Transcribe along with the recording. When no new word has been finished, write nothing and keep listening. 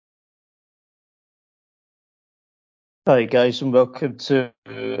Hi, guys, and welcome to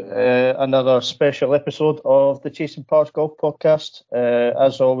another special episode of the Chasing Pars Golf Podcast.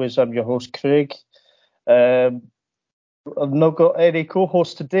 As always, I'm your host, Craig. Um, I've not got any co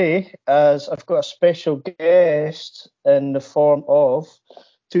host today, as I've got a special guest in the form of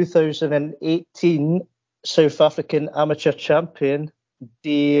 2018 South African amateur champion,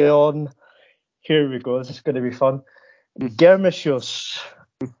 Dion. Here we go, this is going to be fun. Germisius.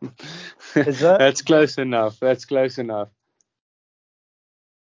 Is that That's close enough. That's close enough.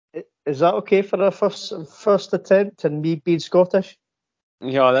 is that okay for a first attempt and me being Scottish?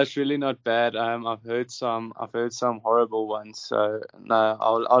 Yeah, that's really not bad. I've heard some horrible ones. So no,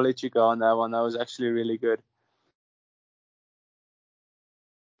 I'll let you go on that one. That was actually really good.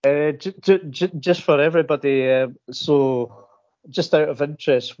 Just for everybody, so just out of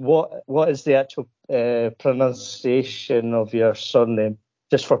interest, what is the actual pronunciation of your surname?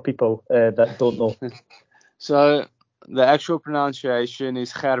 Just for people that don't know. So the actual pronunciation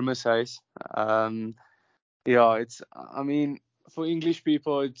is Germishuis. Um, yeah, it's. I mean, for English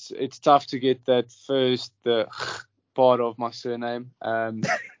people, it's tough to get that first the part of my surname. And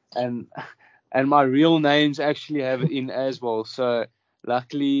and my real names actually have it in as well. So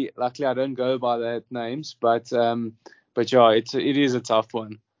luckily I don't go by that names, but yeah, it is a tough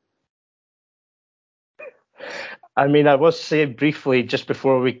one. I mean, I was saying briefly just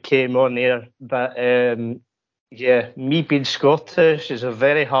before we came on air that yeah, me being Scottish is a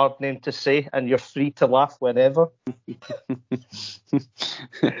very hard name to say, and you're free to laugh whenever.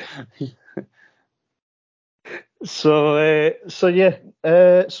 So yeah.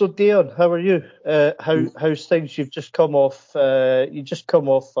 So Dion, how are you? How's things? You just come off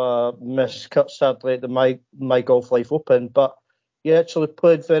miss cut sadly at the my Golf Life Open, but you actually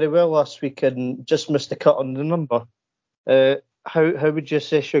played very well last week and just missed the cut on the number. Uh, how would you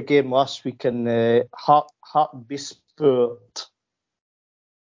assess your game last week in Hartbeespoort?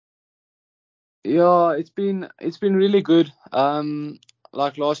 Yeah, it's been really good.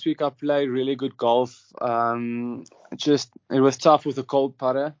 Like last week I played really good golf. Just it was tough with the cold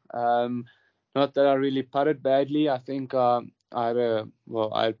putter. Not that I really putted badly. I think I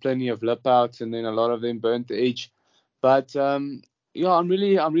had plenty of lip outs and then a lot of them burnt the edge. But yeah, I'm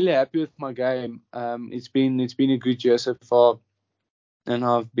really happy with my game. It's been a good year so far, and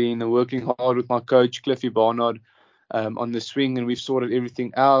I've been working hard with my coach Cliffy Barnard on the swing, and we've sorted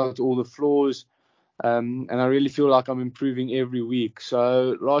everything out, all the flaws. And I really feel like I'm improving every week.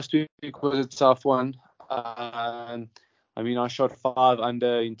 So last week was a tough one. I mean, I shot 5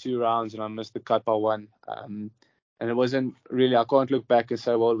 under in 2 rounds and I missed the cut by one. And it wasn't really, I can't look back and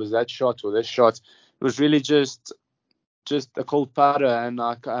say, well, it was that shot or this shot. It was really just a cold putter, and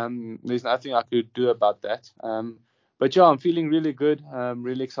there's nothing I could do about that. But yeah, I'm feeling really good. I'm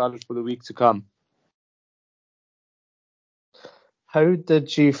really excited for the week to come. How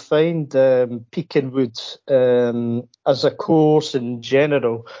did you find Peakenwood as a course in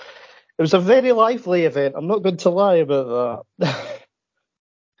general? It was a very lively event. I'm not going to lie about that.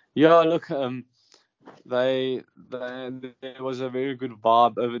 Yeah, look, there was a very good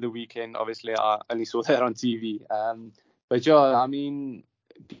vibe over the weekend. Obviously, I only saw that on TV. But yeah, I mean,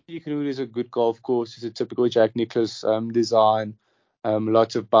 Peekanoot is a good golf course. It's a typical Jack Nicklaus design.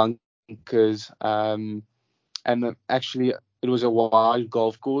 Lots of bunkers. And actually, it was a wild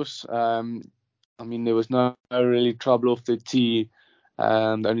golf course. I mean, there was no really trouble off the tee.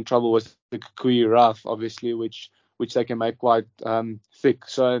 The only trouble was the Kukui rough, obviously, which they can make quite thick.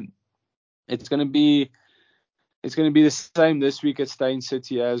 So it's going to be it's going to be the same this week at Steyn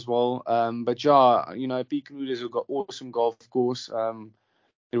City as well. But yeah, Peekanoot has got awesome golf course.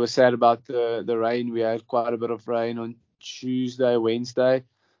 It was sad about the rain. We had quite a bit of rain on Tuesday, Wednesday,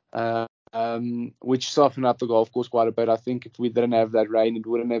 which softened up the golf course quite a bit. I think if we didn't have that rain, it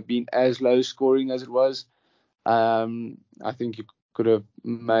wouldn't have been as low scoring as it was. I think you could have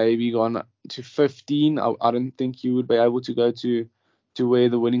maybe gone to 15. I don't think you would be able to go to where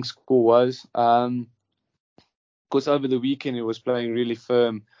the winning score was. Course, over the weekend it was playing really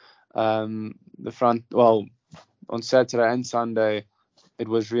firm. The front, well, on Saturday and Sunday, it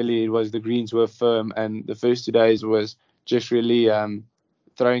was the greens were firm, and the first 2 days was just really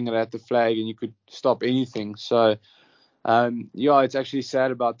throwing it at the flag, and you could stop anything. So yeah, it's actually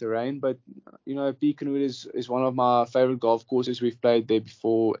sad about the rain, but Beaconwood is one of my favorite golf courses. We've played there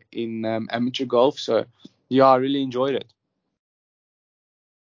before in amateur golf, so yeah, I really enjoyed it.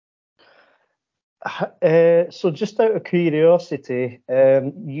 So just out of curiosity,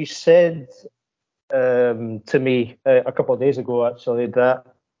 you said to me a couple of days ago actually that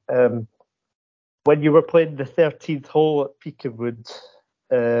um, when you were playing the 13th hole at Peakwood,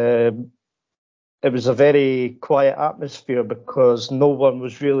 um, it was a very quiet atmosphere because no one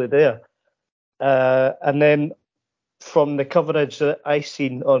was really there. And then from the coverage that I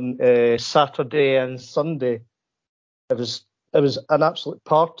seen on Saturday and Sunday, it was an absolute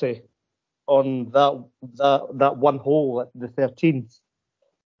party on that one hole at the 13th.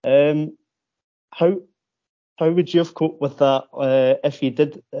 How would you have coped with that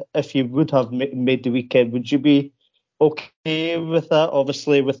if you would have made the weekend? Would you be okay with that?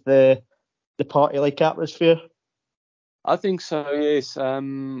 Obviously, with the party-like atmosphere. I think so, yes.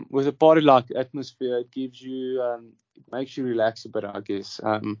 With a party-like atmosphere, it gives you, it makes you relax a bit, I guess.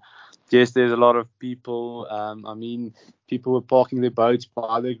 Yes, there's a lot of people. I mean, people were parking their boats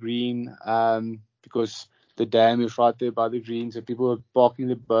by the green because the dam is right there by the green. So people were parking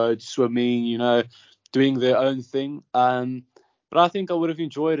their boats, swimming, doing their own thing. But I think I would have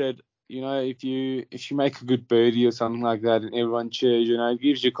enjoyed it. If you make a good birdie or something like that, and everyone cheers, it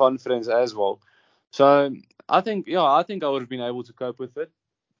gives you confidence as well. So I think I would have been able to cope with it.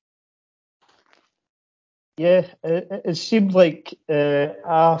 Yeah, it seemed like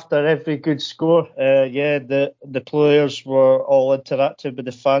after every good score, the players were all interactive with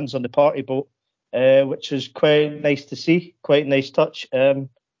the fans on the party boat, which was quite nice to see, quite a nice touch.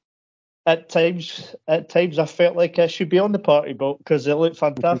 At times, I felt like I should be on the party boat because it looked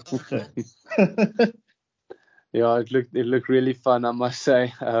fantastic. Yeah, it looked really fun, I must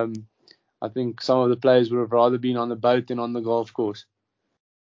say. I think some of the players would have rather been on the boat than on the golf course.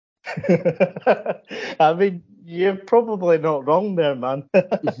 I mean, you're probably not wrong there, man.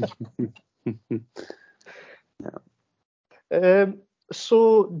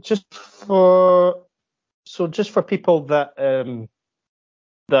 So just for people that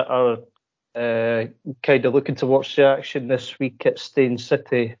are kind of looking to watch the action this week at Staines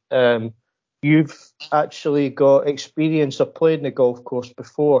City, you've actually got experience of playing the golf course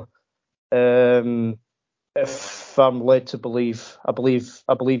before. If I'm led to believe, I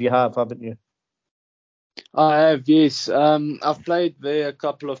believe you have, haven't you? I have, yes. I've played there a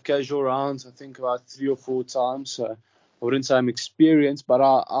couple of casual rounds, I think about 3 or 4 times. So I wouldn't say I'm experienced, but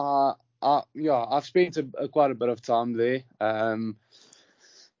I've spent quite a bit of time there. I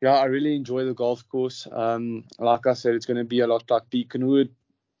really enjoy the golf course. Like I said, it's going to be a lot like Beaconwood.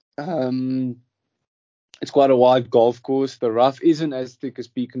 It's quite a wide golf course. The rough isn't as thick as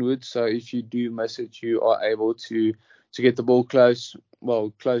Beaconwood, so if you do miss it, you are able to get the ball closer,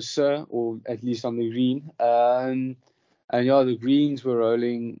 or at least on the green. And the greens were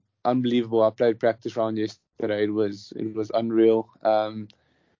rolling unbelievable. I played practice round yesterday. It was unreal.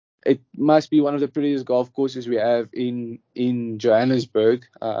 It must be one of the prettiest golf courses we have in Johannesburg.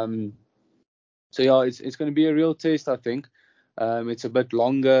 It's going to be a real test, I think. It's a bit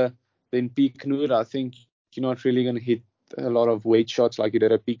longer than Beaconwood. I think you're not really going to hit a lot of wedge shots like you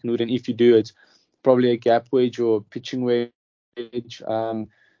did at Beaconwood, and if you do, it's probably a gap wedge or pitching wedge. It's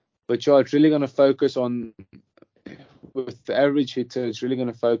really going to focus on, with the average hitter, it's really going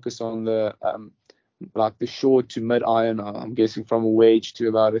to focus on the the short to mid iron. I'm guessing from a wedge to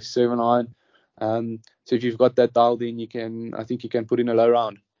about a 7 iron. So if you've got that dialed in, I think you can put in a low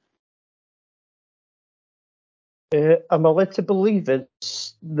round. I'm led to believe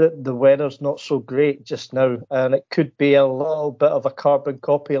it's that the weather's not so great just now, and it could be a little bit of a carbon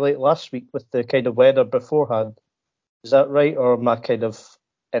copy like last week with the kind of weather beforehand. Is that right, or am I kind of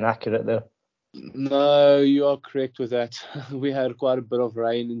inaccurate there? No, you are correct with that. We had quite a bit of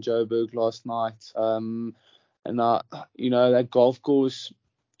rain in Joburg last night, and that golf course,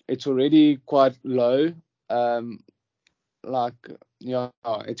 it's already quite low. It's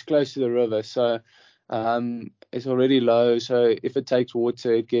close to the river, so it's already low. So if it takes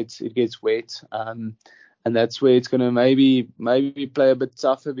water, it gets wet, and that's where it's gonna maybe play a bit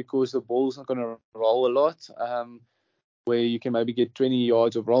tougher because the ball's not gonna roll a lot. Where you can maybe get 20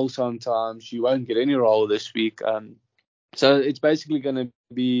 yards of roll sometimes, you won't get any roll this week. So it's basically going to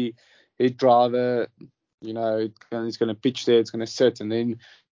be hit driver, it's going to pitch there, it's going to sit, and then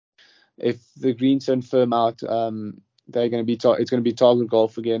if the greens don't firm out, they're going to be it's going to be target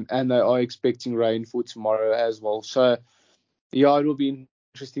golf again, and they are expecting rain for tomorrow as well. So it will be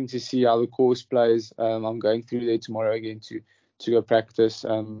interesting to see how the course plays. I'm going through there tomorrow again to go practice.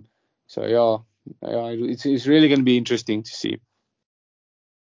 It's really going to be interesting to see.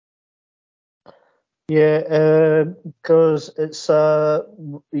 Yeah, because it's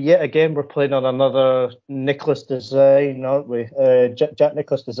yet again we're playing on another Nicklaus design, aren't we? Jack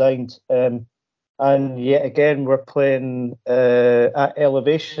Nicklaus designed, and yet again we're playing at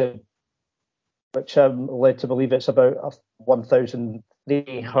elevation, which I'm led to believe it's about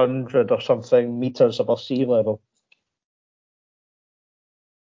 1,300 or something meters above sea level.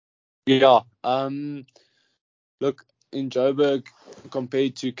 Yeah, Look, in Joburg,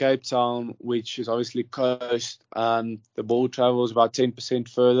 compared to Cape Town, which is obviously coast, the ball travels about 10%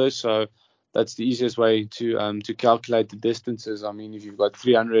 further. So that's the easiest way to calculate the distances. I mean, if you've got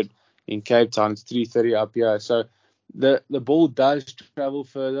 300 in Cape Town, it's 330 up here. So the ball does travel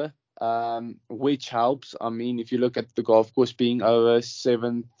further, which helps. I mean, if you look at the golf course being over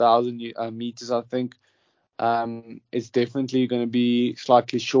 7,000 meters, I think, it's definitely going to be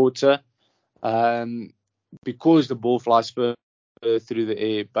slightly shorter. Because the ball flies further through the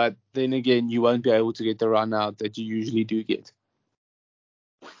air. But then again, you won't be able to get the run out that you usually do get.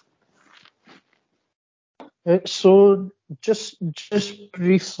 So just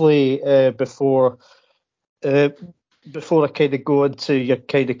briefly before I kind of go into your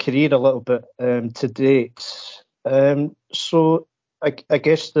kind of career a little bit to date. So I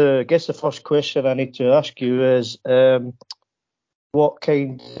guess the first question I need to ask you is what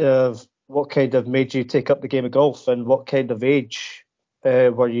kind of made you take up the game of golf, and what kind of age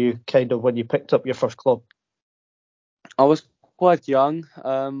were you kind of when you picked up your first club? I was quite young.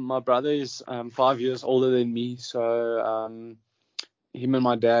 My brother is 5 years older than me, so him and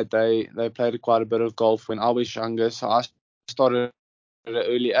my dad they played quite a bit of golf when I was younger. So I started at an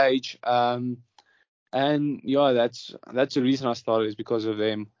early age, and yeah, that's the reason I started, is because of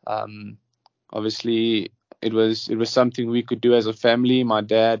them. Obviously, it was something we could do as a family. My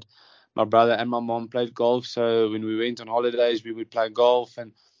dad, my brother, and my mom played golf. So when we went on holidays, we would play golf,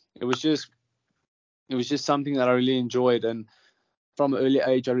 and it was just something that I really enjoyed. And from an early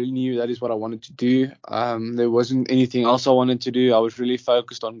age, I really knew that is what I wanted to do. There wasn't anything else I wanted to do. I was really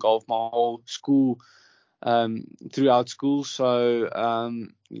focused on golf my whole school, throughout school. So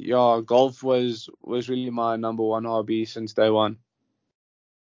yeah, golf was really my number one hobby since day one.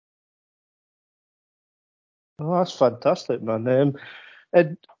 Oh, that's fantastic, man.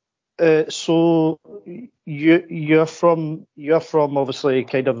 And so you're from obviously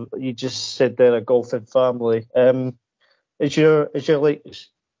kind of, you just said they're a golfing family. Is your like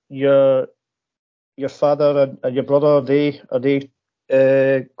your father and your brother, are they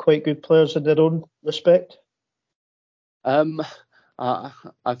quite good players in their own respect? Um, I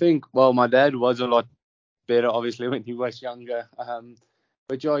think, well, my dad was a lot better, obviously, when he was younger.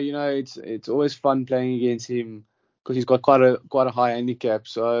 But yeah, it's always fun playing against him because he's got quite a high handicap.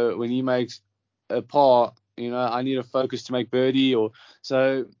 So when he makes a par, I need to focus to make birdie, or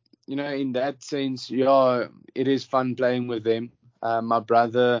so. In that sense, yeah, it is fun playing with them. My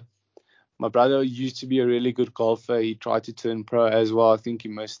brother used to be a really good golfer. He tried to turn pro as well. I think he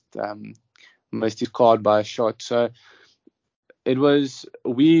missed his card by a shot. So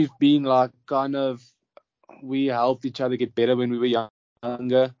we've been like we helped each other get better when we were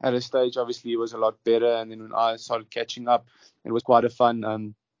younger. At a stage, obviously, it was a lot better, and then when I started catching up, it was quite a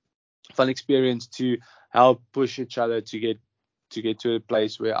fun experience to help push each other to get to a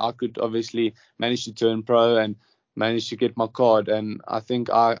place where I could obviously manage to turn pro and manage to get my card. And I think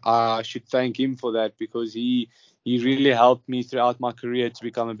I should thank him for that, because he really helped me throughout my career to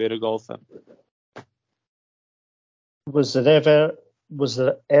become a better golfer. Was there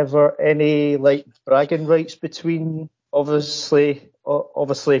ever any like bragging rights between, obviously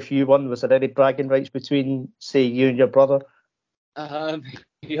if you won, was there any bragging rights between, say, you and your brother?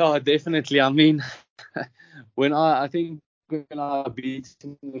 Yeah, definitely. I mean, I think when I beat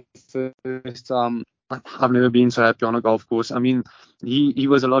him the first time, I've never been so happy on a golf course. I mean, he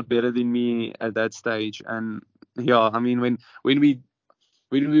was a lot better than me at that stage, and yeah, I mean, when we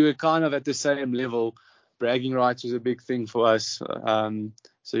were kind of at the same level, bragging rights was a big thing for us.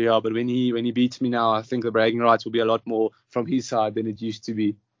 So yeah, but when he beats me now, I think the bragging rights will be a lot more from his side than it used to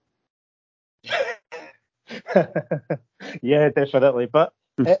be. Yeah, definitely. But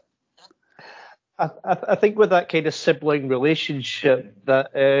I think with that kind of sibling relationship, that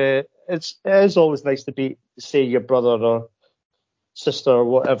it is always nice to be, say, your brother or sister or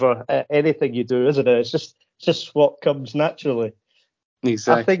whatever. Anything you do, isn't it? It's just what comes naturally.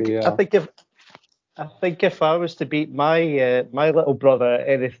 Exactly. Yeah. I think if I was to beat my little brother at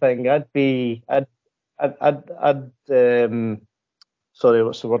anything, I'd sorry,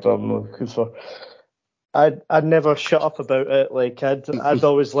 what's the word I'm looking for? I'd never shut up about it. Like I'd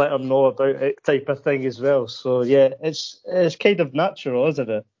always let him know about it, type of thing as well. So yeah, it's kind of natural, isn't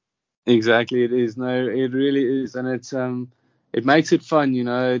it? Exactly, it is. No, it really is, and it makes it fun,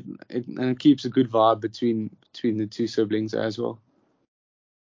 and it keeps a good vibe between the two siblings as well.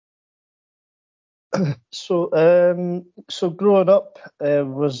 So growing up,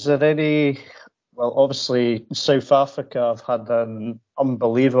 was there any? Well, obviously South Africa have had an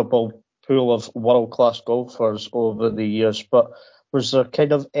unbelievable pool of world-class golfers over the years, but Was there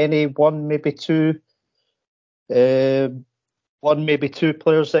kind of any one, maybe two players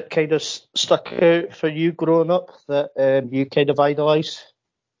that kind of stuck out for you growing up that you kind of idolised?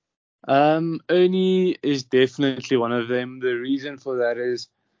 Ernie is definitely one of them. The reason for that is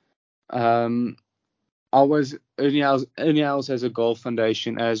Ernie Els has a golf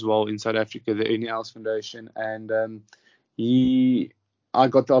foundation as well in South Africa, the Ernie Els Foundation, and I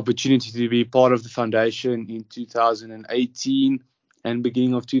got the opportunity to be part of the foundation in 2018 and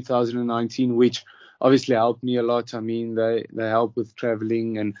beginning of 2019, which obviously helped me a lot. I mean, they help with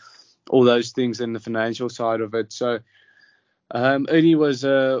traveling and all those things and the financial side of it. So Ernie was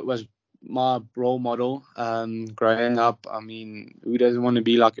my role model growing up. I mean, who doesn't want to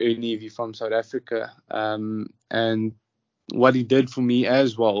be like Ernie if you're from South Africa? And what he did for me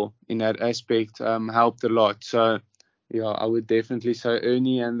as well in that aspect helped a lot. So yeah, I would definitely say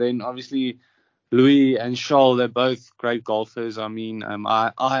Ernie, and then obviously Louis and Charles, they're both great golfers. I mean,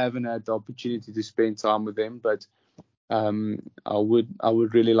 I haven't had the opportunity to spend time with them, but I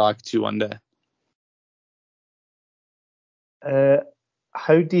would really like to one day.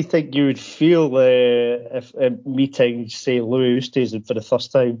 How do you think you would feel if meeting, say, Louis Oosthuizen for the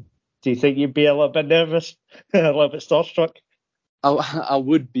first time? Do you think you'd be a little bit nervous, a little bit starstruck? I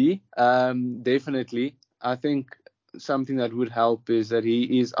would be, definitely. I think something that would help is that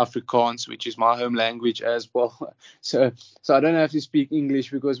he is Afrikaans, which is my home language as well. So I don't have to speak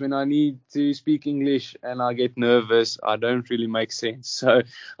English, because when I need to speak English and I get nervous, I don't really make sense. So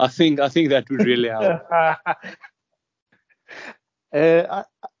I think that would really help.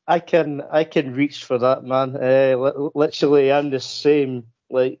 I can reach for that, man. Literally, I'm the same.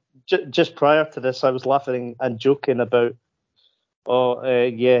 Like just prior to this, I was laughing and joking about,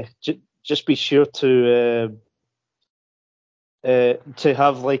 just be sure to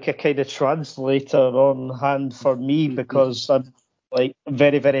have like a kind of translator on hand for me, because I'm like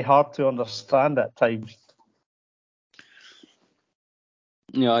very, very hard to understand at times.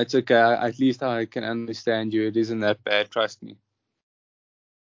 Yeah, it's okay. At least I can understand you. It isn't that bad, trust me.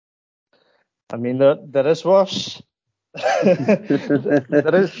 I mean, there is worse.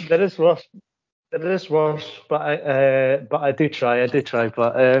 there is worse. There is worse, but I do try.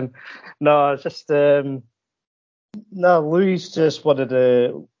 But no, it's just no. Louis just one of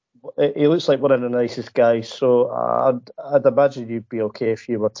the. He looks like one of the nicest guys, so I'd imagine you'd be okay if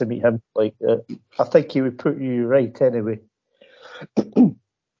you were to meet him. Like, I think he would put you right anyway.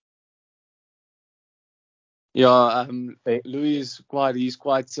 Yeah, Louis is quite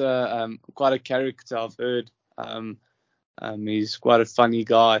a character, I've heard. He's quite a funny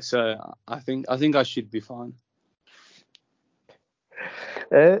guy, so I think I should be fine.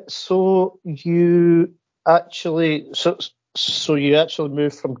 So you actually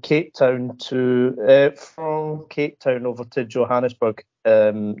moved from Cape Town over to Johannesburg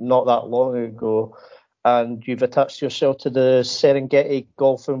not that long ago, and you've attached yourself to the Serengeti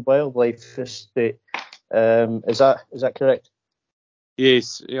Golf and Wildlife Estate. Is that correct?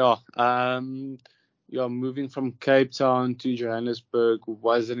 Yes, yeah. Moving from Cape Town to Johannesburg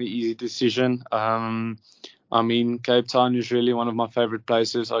wasn't an easy decision. I mean, Cape Town is really one of my favorite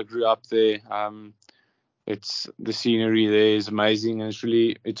places. I grew up there. It's the scenery there is amazing, and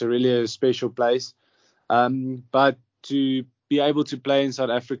it's a really special place. But to be able to play in South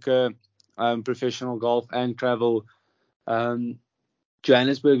Africa, professional golf and travel,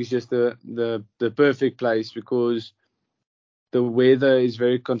 Johannesburg is just the perfect place, because the weather is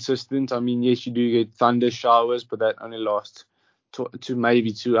very consistent. I mean, yes, you do get thunder showers, but that only lasts to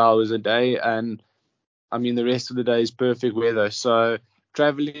maybe 2 hours a day. And I mean, the rest of the day is perfect weather. So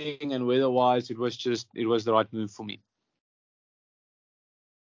traveling and weather-wise, it was the right move for me.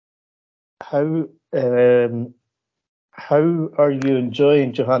 How are you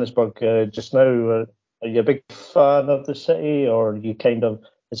enjoying Johannesburg just now? Are you a big fan of the city, or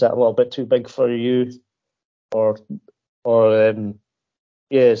is that a little bit too big for you, or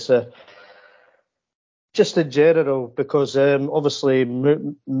just in general? Because obviously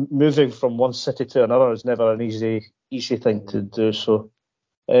moving from one city to another is never an easy thing to do. So,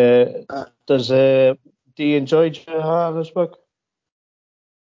 do you enjoy Johannesburg?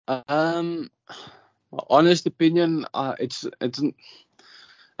 Honest opinion, it's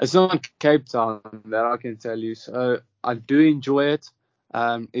not Cape Town, that I can tell you. So I do enjoy it.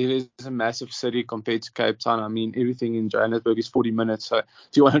 It is a massive city compared to Cape Town. I mean, everything in Johannesburg is 40 minutes. So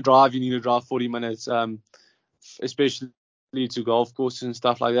if you want to drive, you need to drive 40 minutes, especially to golf courses and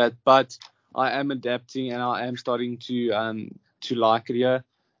stuff like that. But I am adapting, and I am starting to like it here.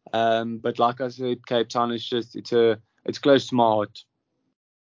 But like I said, Cape Town is it's close to my heart.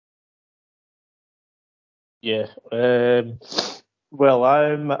 Yeah. Well,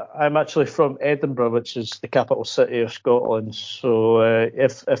 I'm actually from Edinburgh, which is the capital city of Scotland. So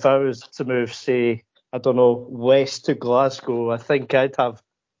if I was to move, say, I don't know, west to Glasgow, I think I'd have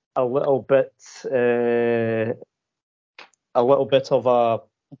a little bit of a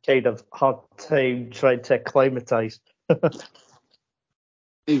kind of hard time trying to acclimatise.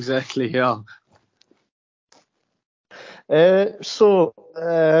 Exactly, yeah.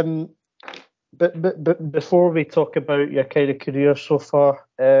 But before we talk about your kind of career so far,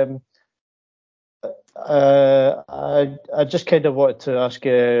 I just kind of wanted to ask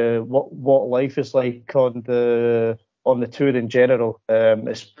you what life is like on the tour in general,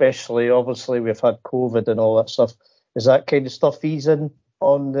 especially obviously we've had COVID and all that stuff. Is that kind of stuff easing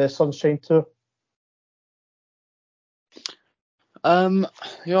on the Sunshine Tour?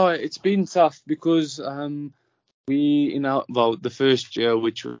 Yeah, it's been tough because we the first year,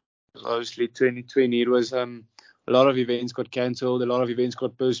 which was obviously 2020, it was a lot of events got cancelled, a lot of events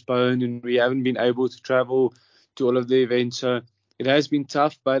got postponed, and we haven't been able to travel to all of the events. So it has been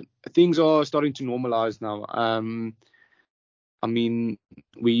tough, but things are starting to normalize now. I mean,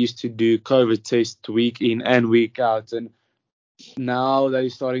 we used to do COVID tests week in and week out, and now they're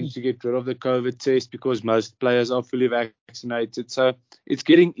starting to get rid of the COVID test because most players are fully vaccinated. So it's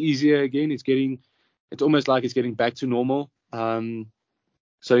getting easier again. It's almost like it's getting back to normal.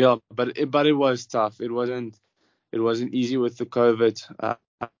 So yeah, but it was tough. It wasn't easy with the COVID.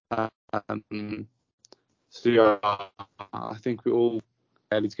 So yeah, I think we all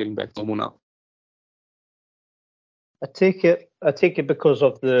glad it's getting back to normal now. I take it because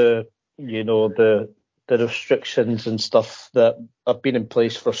of the restrictions and stuff that have been in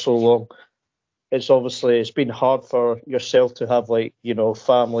place for so long. It's been hard for yourself to have like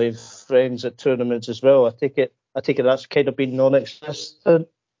family, friends at tournaments as well. I take it that's kind of been non-existent.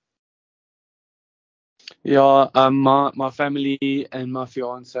 Yeah, my family and my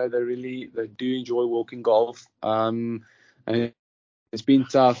fiance they do enjoy walking golf. And it's been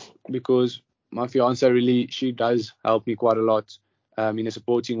tough because my fiance she does help me quite a lot, in a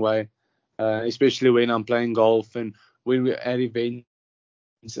supporting way, especially when I'm playing golf and when we're at events.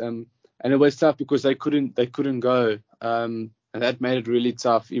 And it was tough because they couldn't go, and that made it really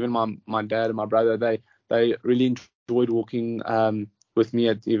tough. Even my dad and my brother they really enjoyed walking with me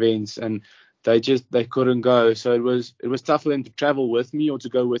at events, and they couldn't go. So it was tough for them to travel with me or to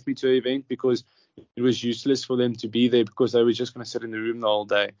go with me to an event because it was useless for them to be there because they were just going to sit in the room the whole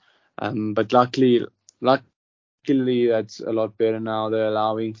day. But luckily that's a lot better now. They're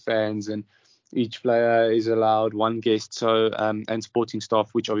allowing fans, and each player is allowed one guest, so and supporting staff,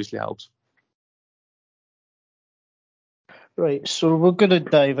 which obviously helps. Right, so we're going to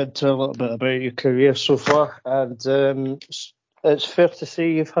dive into a little bit about your career so far, and it's fair to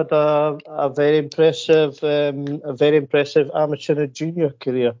say you've had a very impressive amateur and junior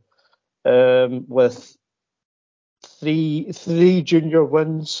career, with three junior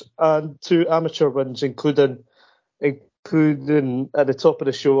wins and two amateur wins, including at the top of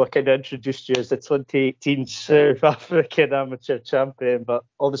the show. I kind of introduced you as the 2018 South African amateur champion, but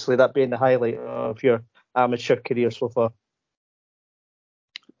obviously that being the highlight of your amateur career so far.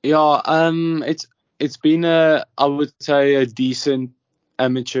 Yeah, it's been I would say a decent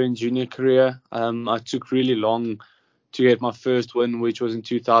amateur and junior career. I took really long to get my first win, which was in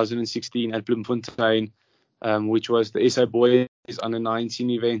 2016 at Bloemfontein, which was the SA Boys Under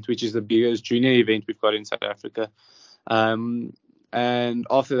 19 event, which is the biggest junior event we've got in South Africa. And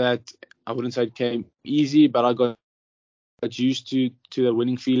after that, I wouldn't say it came easy, but I got used to the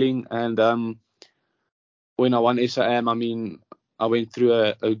winning feeling. And when I won SAM, I mean, I went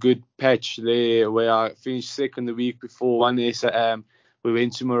through a good patch there where I finished second the week before, won SAM. We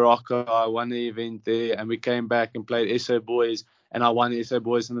went to Morocco, I won the event there, and we came back and played SA Boys, and I won SA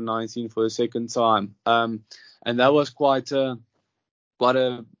Boys in the 19 for the second time. And that was quite a,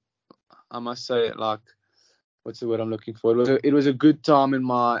 I must say, like, what's the word I'm looking for? It was a good time in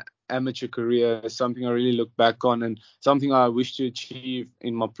my amateur career, something I really look back on, and something I wish to achieve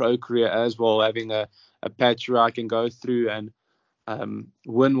in my pro career as well, having a patch where I can go through and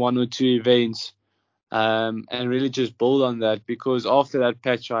win one or two events, and really just build on that. Because after that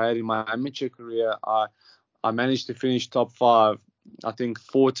patch I had in my amateur career, I managed to finish top 5, I think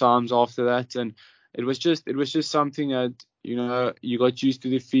 4 times after that, and it was just something that you got used to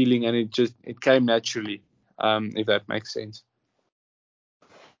the feeling, and it came naturally, if that makes sense.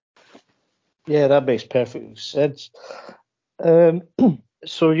 Yeah, that makes perfect sense. Um,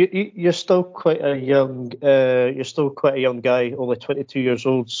 so you're still quite a young guy, only 22 years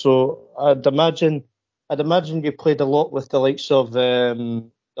old. So I'd imagine you played a lot with the likes of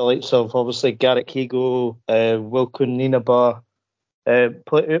obviously Garrick Higgo, Wilco Nienaber.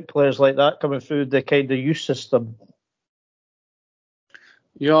 players like that coming through the kind of youth system?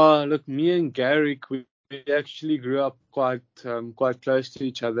 Yeah, look, me and Garrick, we actually grew up quite close to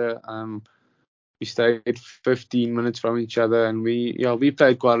each other. We stayed 15 minutes from each other, and we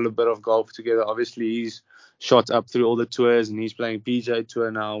played quite a little bit of golf together. Obviously, he's shot up through all the tours, and he's playing PGA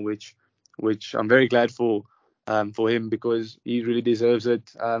Tour now, which I'm very glad for him because he really deserves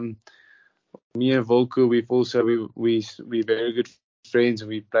it. Me and Volker, we're very good friends, and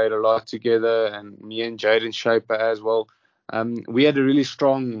we played a lot together, and me and Jaden Shaper as well. We had a really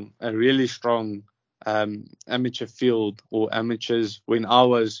strong amateur field or amateurs when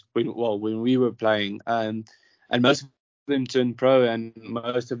we were playing, and most of them turned pro, and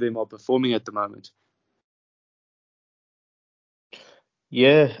most of them are performing at the moment.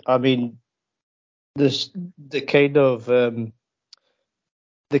 Yeah, I mean, this the kind of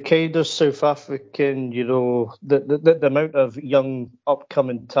South African, the amount of young,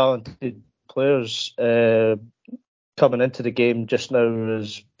 upcoming, talented players coming into the game just now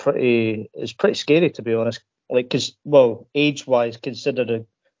is pretty scary, to be honest. Like, age-wise, considering,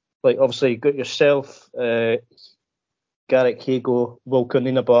 like, obviously you got yourself, Garrick Hago, Wilco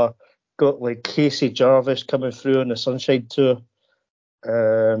Nienaber, got like Casey Jarvis coming through on the Sunshine Tour,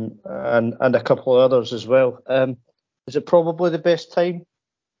 and a couple of others as well. Is it probably the best time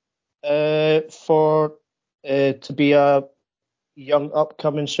for to be a young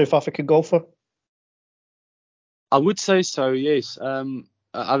upcoming South African golfer? I would say so, yes.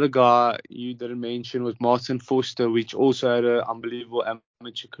 Other guy you didn't mention was Martin Forster, which also had an unbelievable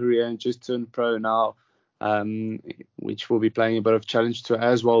amateur career and just turned pro now, which will be playing a bit of challenge tour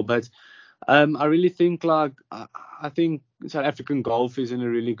as well. But I really think I think South African golf is in a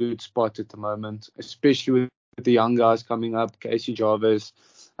really good spot at the moment, especially with the young guys coming up, Casey Jarvis,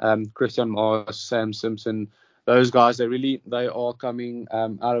 Christian Mars, Sam Simpson. Those guys, they are coming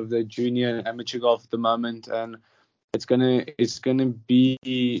out of the junior and amateur golf at the moment, and it's gonna be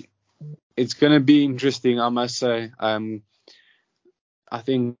interesting, I must say. I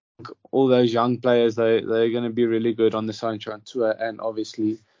think all those young players, they're gonna be really good on the Sunshine Tour and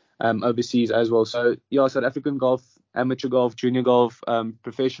obviously overseas as well. So yeah, South African golf, amateur golf, junior golf,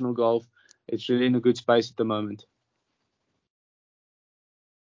 professional golf, it's really in a good space at the moment.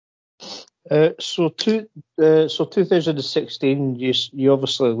 So 2016, you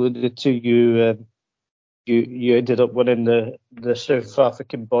obviously alluded to you ended up winning the South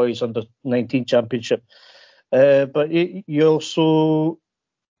African Boys Under 19 Championship, but you also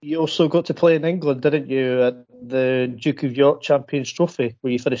got to play in England, didn't you, at the Duke of York Champions Trophy,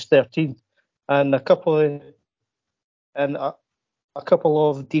 where you finished 13th, and a couple of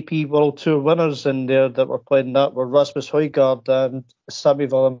DP World Tour winners in there that were playing that were Rasmus Højgaard and Sami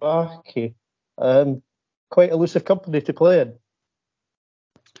Välimäki. Quite elusive company to play in.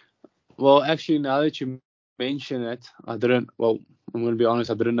 Well, actually, now that you mention it, I'm going to be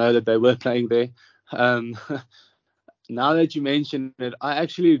honest, I didn't know that they were playing there. Um, Now that you mention it, I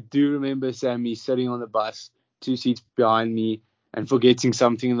actually do remember Sammy sitting on the bus, 2 seats behind me, and forgetting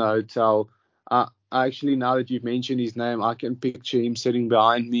something in the hotel. Actually, now that you've mentioned his name, I can picture him sitting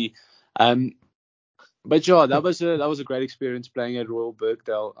behind me. But yeah, that was a great experience playing at Royal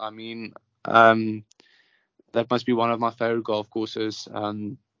Birkdale. I mean, that must be one of my favorite golf courses.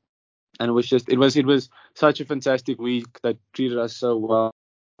 And it was such a fantastic week that treated us so well.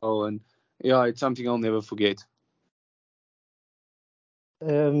 And yeah, it's something I'll never forget.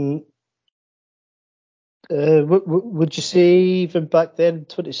 Um, would you say even back then,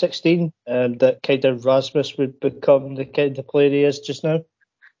 2016, that kind of Rasmus would become the kind of player he is just now?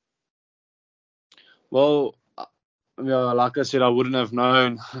 Well, yeah, like I said, I wouldn't have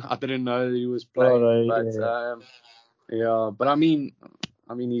known. I didn't know that he was All playing, right, but yeah. but I mean,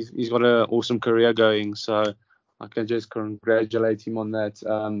 he's got an awesome career going, so I can just congratulate him on that.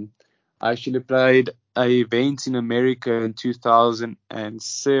 I actually played a event in America in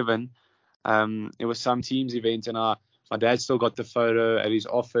 2007. It was some teams event, and my dad still got the photo at his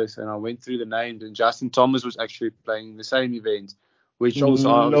office, and I went through the names, and Justin Thomas was actually playing the same event, which also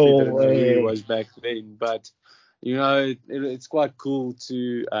I obviously No didn't know who he way. was back then, but it's quite cool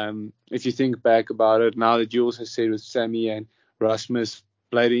to if you think back about it now that you also said with Sammy and Rasmus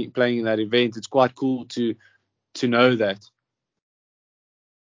playing in that event, it's quite cool to know that.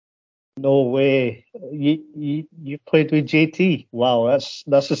 No way. You played with JT. Wow, that's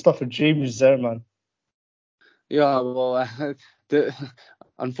the stuff of dreams there, man. Yeah, well,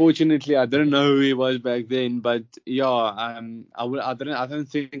 unfortunately, I didn't know who he was back then, but yeah, I don't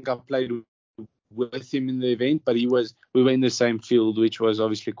think I played with him in the event, but we were in the same field, which was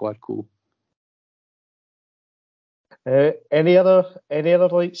obviously quite cool. Any other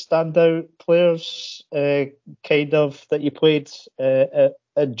like standout players, kind of that you played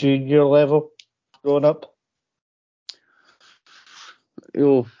at junior level growing up?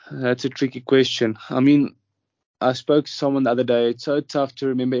 Oh, that's a tricky question. I mean, I spoke to someone the other day. It's so tough to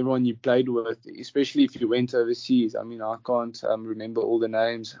remember everyone you played with, especially if you went overseas. I mean, I can't remember all the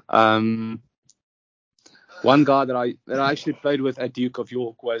names. One guy that I actually played with at Duke of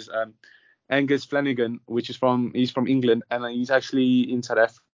York was Angus Flanagan, he's from England, and he's actually in South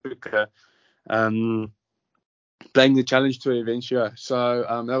Africa, playing the Challenge Tour event here. So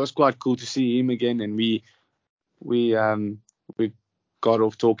that was quite cool to see him again, and we got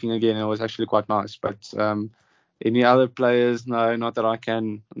off talking again. And it was actually quite nice. But any other players? No, not that I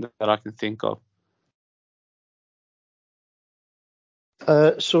can think of.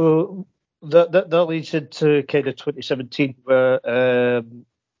 So that leads into kind of 2017, where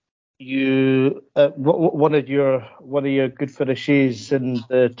one of your good finishes in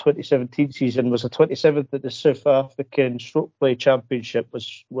the 2017 season was a 27th at the South African Stroke Play Championship,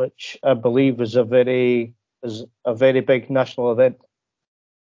 which I believe was a very big national event.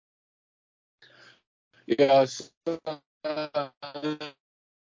 Yes. The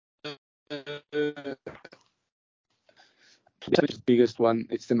biggest one,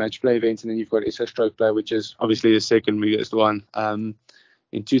 it's the match play event, and then you've got SA Stroke Play, which is obviously the second biggest one.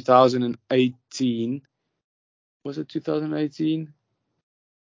 In 2018, was it 2018?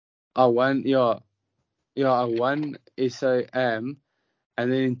 I won SAM,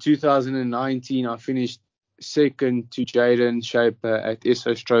 and then in 2019 I finished second to Jaden Shaper at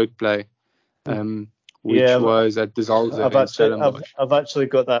SA Stroke Play, which was at the Zalze in Stellenbosch. I've actually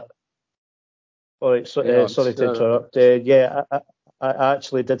got that. All right, sorry to interrupt. I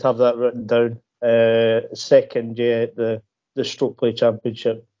actually did have that written down. Second, the Stroke Play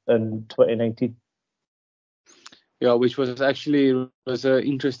Championship in 2019. Yeah, which was an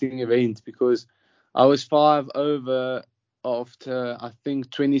interesting event because I was 5 over after I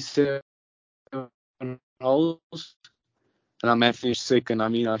think 27 holes, and I managed to finish second. I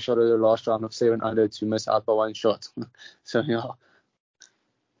mean, I shot at the last round of 7 under to miss out by one shot. So yeah.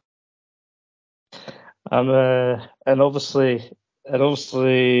 And obviously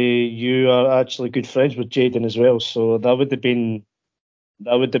you are actually good friends with Jaden as well, so that would have been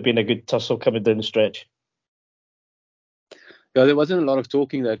a good tussle coming down the stretch. Yeah, there wasn't a lot of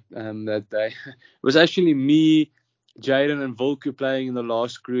talking that day. It was actually me, Jaden, and Volku playing in the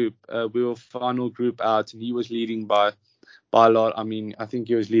last group. We were final group out, and he was leading by a lot. I mean, I think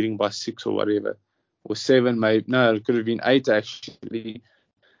he was leading by 6 or whatever, or 7 maybe. No, it could have been 8 actually.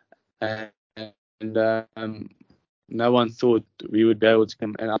 And no one thought we would be able to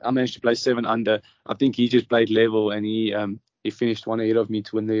come. And I managed to play 7 under. I think he just played level, and he finished one ahead of me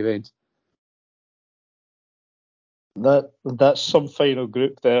to win the event. That's some final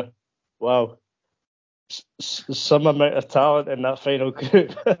group there. Wow. Some amount of talent in that final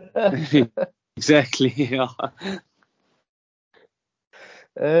group. Exactly, yeah.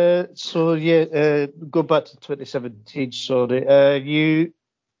 Go back to 2017. Sorry,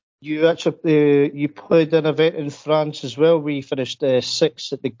 you actually you played an event in France as well. We finished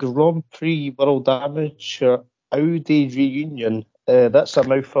 6th at the Grand Prix World Amateur Audi Reunion. That's a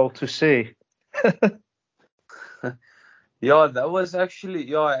mouthful to say. Yeah, that was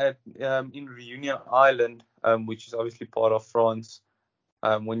actually at in Reunion Island, which is obviously part of France.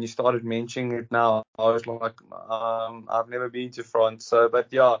 When you started mentioning it now, I was like, I've never been to France. So, but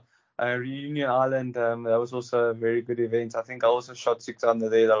yeah, Reunion Island, that was also a very good event. I think I also shot 6 under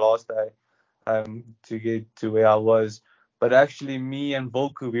there the last day, to get to where I was. But actually, me and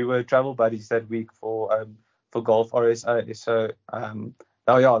Volku, we were travel buddies that week for Golf RSA. So,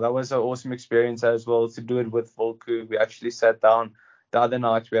 that was an awesome experience as well to do it with Volku. We actually sat down the other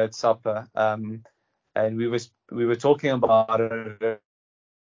night. We had supper, and we were talking about it.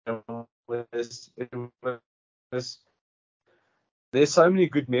 There's so many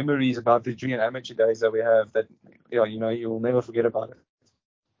good memories about the junior amateur days that we have that you'll never forget about it.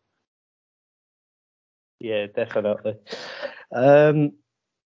 Yeah, definitely.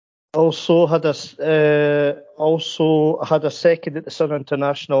 Also had a second at the Sun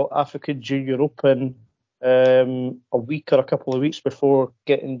International African Junior Open a week or a couple of weeks before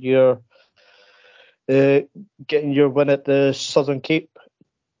getting your win at the Southern Cape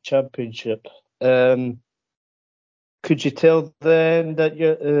Championship. Could you tell then that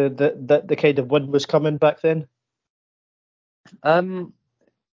that the kind of win was coming back then? I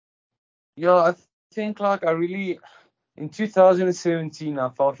think in 2017 I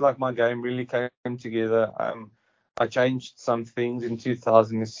felt like my game really came together. I changed some things in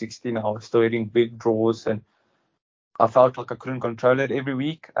 2016. I was still hitting big draws, and I felt like I couldn't control it every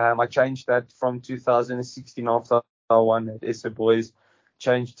week. I changed that from 2016 after I won at SA Boys,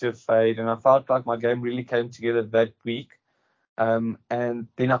 changed to a fade, and I felt like my game really came together that week. And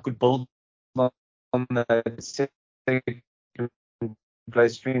then I could build on that second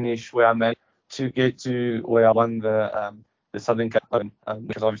place finish where I managed to get to where I won the Southern Cape Open,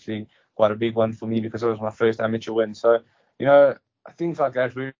 which was obviously quite a big one for me because it was my first amateur win. So, things like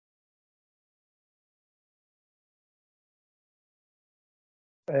that really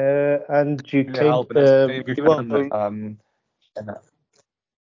and you kind help. And that's a very good tournament.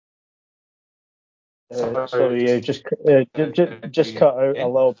 sorry, just cut out a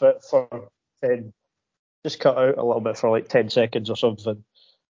little bit for 10. Just cut out a little bit for like 10 seconds or something.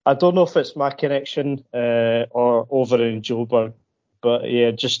 I don't know if it's my connection or over in Joburg, but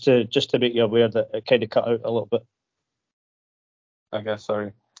yeah, just to make you aware that it kind of cut out a little bit. Okay,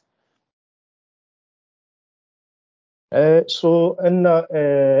 sorry. So in that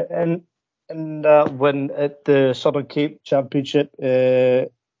win at the Southern Cape Championship,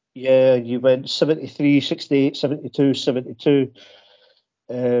 you went 73, 68, 72, 72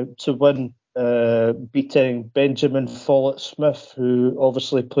 to win, beating Benjamin Follett-Smith, who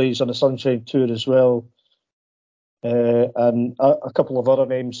obviously plays on the Sunshine Tour as well, and a couple of other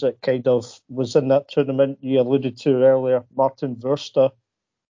names that kind of was in that tournament you alluded to earlier. Martin Verster,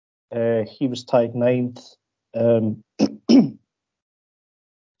 he was tied ninth.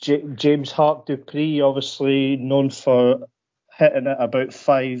 James Hart Dupree, obviously known for hitting it about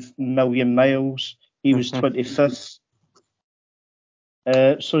 5 million miles. He was 25th.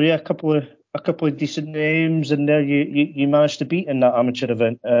 So yeah, a couple of decent names in there. You managed to beat in that amateur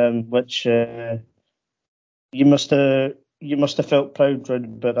event, which you must have felt proud round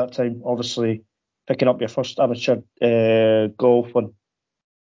about that time. Obviously, picking up your first amateur golf one.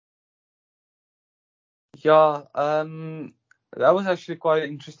 Yeah, that was actually quite an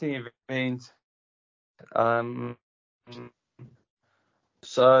interesting event.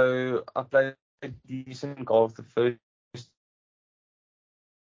 So I played decent golf the first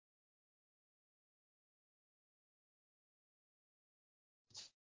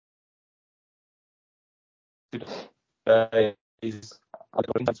days,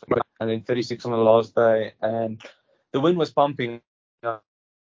 and then 36 on the last day, and the wind was pumping. I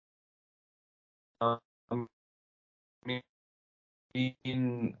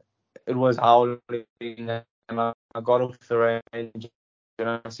mean, it was howling, and I got off the range, and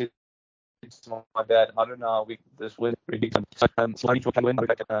I said to my dad, I don't know how this wind ridiculous. So and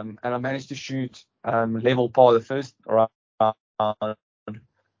I managed to shoot level par the first round.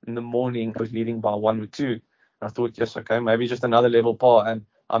 In the morning, I was leading by 1 or 2. And I thought, yes, okay, maybe just another level par, and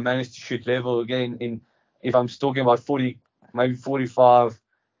I managed to shoot level again. If I'm talking about 40, maybe 45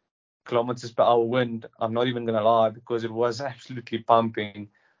 kilometers per hour wind, I'm not even gonna lie, because it was absolutely pumping.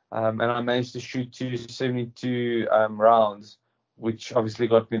 And I managed to shoot 272 rounds, which obviously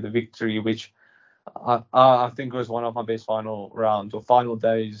got me the victory, which I think was one of my best final rounds or final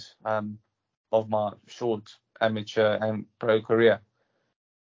days of my short amateur and pro career.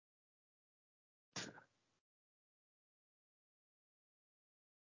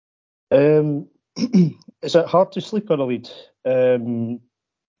 Is it hard to sleep on a lead?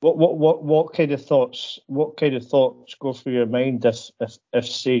 What kind of thoughts? What kind of thoughts go through your mind if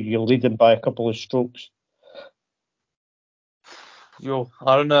say you're leading by a couple of strokes? I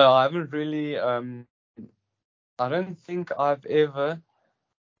don't know. I haven't really. I don't think I've ever.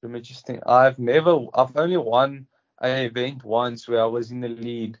 Let me just think. I've only won an event once where I was in the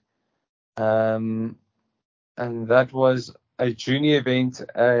lead. And that was a junior event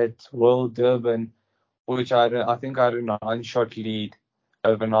at World Durban, which I think I had a 9-shot lead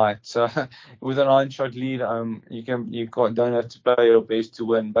overnight. So with a 9-shot lead, don't have to play your best to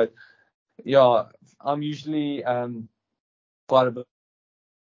win. But yeah, I'm usually quite a bit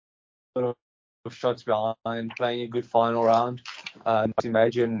of shots behind, playing a good final round.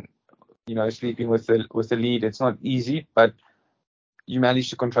 Imagine, sleeping with the lead. It's not easy, but you manage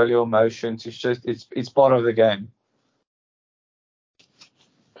to control your emotions. It's part of the game.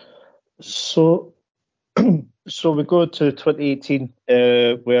 So we go to 2018,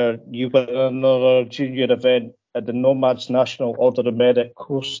 where you win another junior event at the Nomads National Order of Merit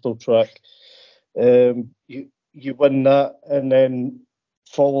Coastal Track. You win that, and then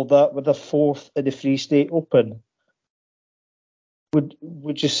follow that with a fourth in the Free State Open.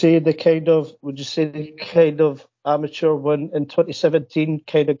 Would you say the kind of amateur win in 2017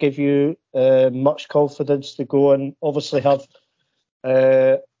 kind of give you much confidence to go and obviously have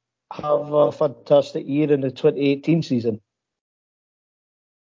a fantastic year in the 2018 season?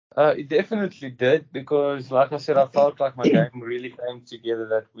 It definitely did because, like I said, I felt like my game really came together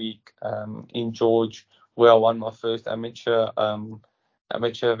that week in George, where I won my first amateur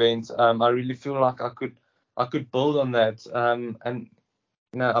event. I really feel like I could build on that, and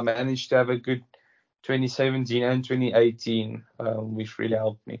I managed to have a good 2017 and 2018, which really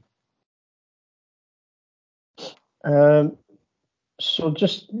helped me. Um, so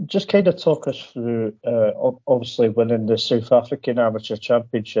just kind of talk us through, obviously winning the South African Amateur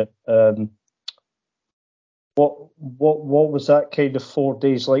Championship. What was that kind of 4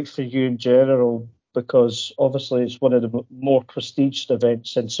 days like for you in general? Because obviously it's one of the more prestiged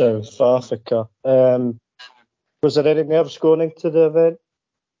events in South Africa. Was there any nerves going into the event?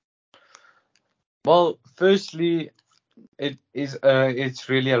 Well, firstly, it's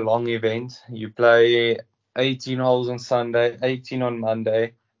really a long event. You play 18 holes on Sunday, 18 on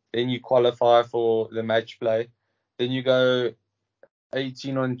Monday, then you qualify for the match play. Then you go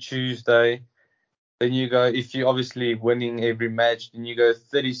 18 on Tuesday. Then you go, if you're obviously winning every match, then you go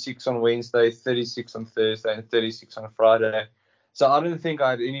 36 on Wednesday, 36 on Thursday, and 36 on Friday. So I don't think I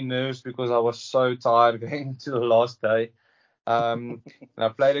had any nerves because I was so tired going to the last day. And I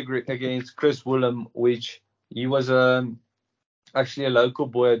played against Chris Willem, which he was actually a local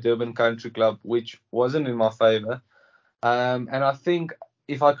boy at Durban Country Club, which wasn't in my favour. And I think,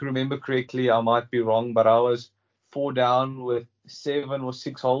 if I can remember correctly, I might be wrong, but I was 4 down with 7 or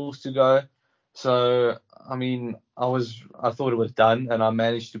 6 holes to go. So I mean, I thought it was done, and I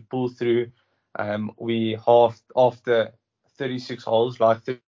managed to pull through. We halved after 36 holes, like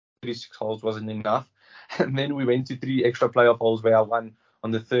 36 holes wasn't enough, and then we went to 3 extra playoff holes where I won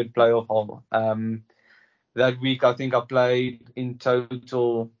on the third playoff hole. That week, I think I played in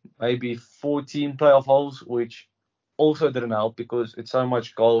total maybe 14 playoff holes, which also didn't help because it's so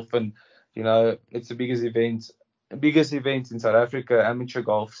much golf, and it's the biggest event in South Africa, amateur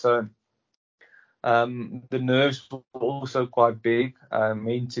golf. So the nerves were also quite big.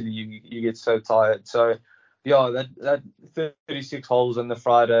 Mentally, you get so tired. So yeah, that 36 holes on the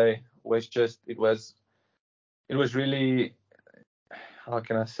Friday was just it was really, how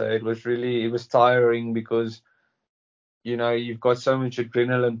can I say, it was tiring because you've got so much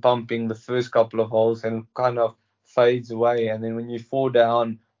adrenaline pumping the first couple of holes and it kind of fades away. And then when you fall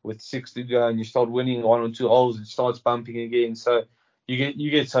down with 6 to go and you start winning 1 or 2 holes, it starts pumping again. So you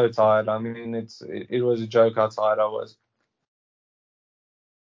get so tired. I mean, it was a joke how tired I was.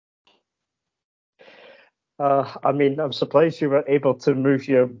 I mean, I'm surprised you were able to move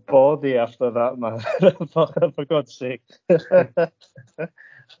your body after that, man. For God's sake.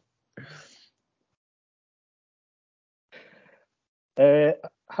 Uh,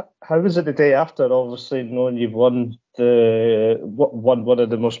 how was it the day after? Obviously, knowing you've won one of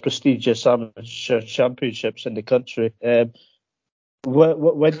the most prestigious amateur championships in the country.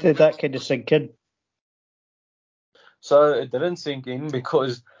 When did that kind of sink in? So it didn't sink in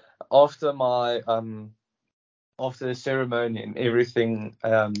because after my after the ceremony and everything,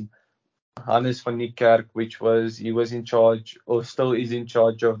 Hannes van Niekerk, he was in charge, or still is in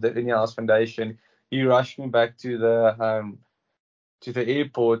charge, of the Ineos Foundation. He rushed me back to the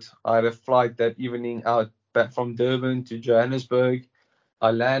airport. I had a flight that evening out back from Durban to Johannesburg.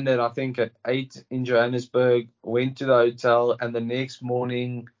 I landed, I think, at 8 in Johannesburg, went to the hotel, and the next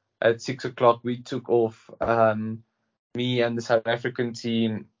morning at 6 o'clock, we took off. Me and the South African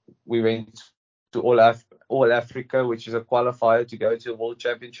team, we went to All Africa, which is a qualifier to go to a World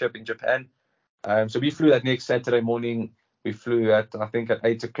Championship in Japan. So we flew that next Saturday morning. We flew I think, at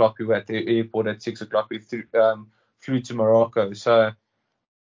 8 o'clock. We were at the airport at 6 o'clock. We flew to Morocco. So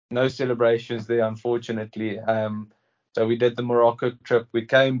no celebrations there, unfortunately. So we did the Morocco trip. We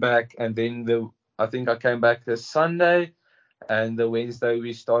came back, and then I think I came back this Sunday, and the Wednesday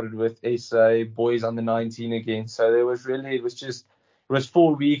we started with SA boys under 19 again. So it was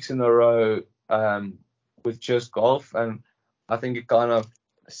 4 weeks in a row with just golf, and I think it kind of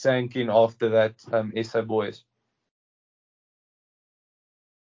sank in after that, SA boys.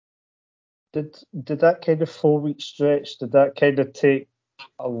 Did that kind of 4 week stretch? Did that kind of take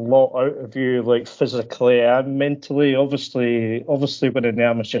a lot out of you, like physically and mentally? Obviously winning the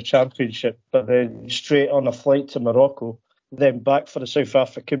amateur championship, but then straight on a flight to Morocco, then back for the South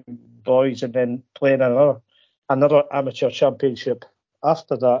African boys, and then playing another amateur championship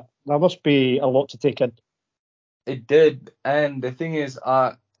after that. That must be a lot to take in. It did, and the thing is,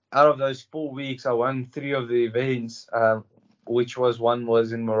 out of those 4 weeks, I won 3 of the events, which one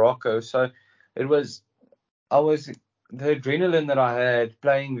was in Morocco. So it was, I was the adrenaline that I had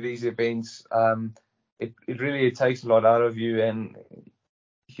playing these events. It takes a lot out of you, and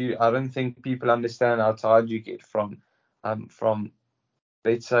I don't think people understand how tired you get from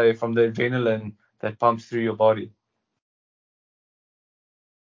let's say, from the adrenaline that pumps through your body.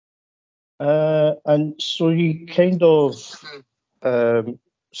 And so you kind of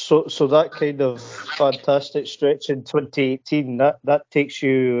so that kind of fantastic stretch in 2018 that takes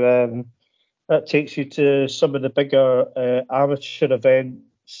you to some of the bigger amateur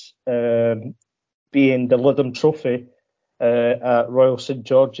events, being the Lytham Trophy at Royal St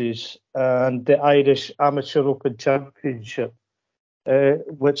George's and the Irish Amateur Open Championship,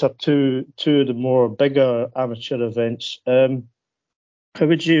 which are two of the more bigger amateur events. How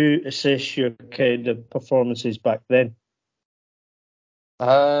would you assess your kind of performances back then?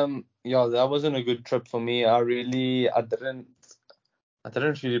 Yeah, that wasn't a good trip for me. I didn't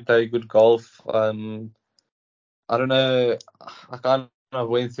really play good golf. I don't know. I kind of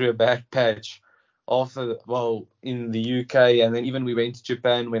went through a bad patch in the UK, and then even we went to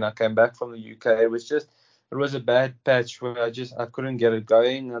Japan when I came back from the UK. It was a bad patch where I couldn't get it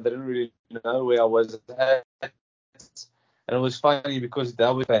going. I didn't really know where I was at, and it was funny because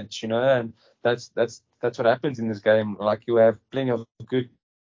that was a patch, and that's what happens in this game. Like you have plenty of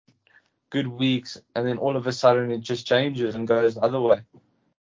good weeks, and then all of a sudden it just changes and goes the other way.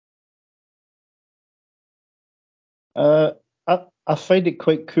 I find it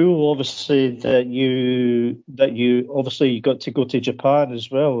quite cool, obviously, that you obviously you got to go to Japan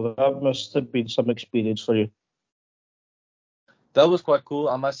as well. That must have been some experience for you. That was quite cool.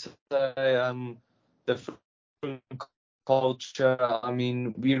 I must say, the food culture. I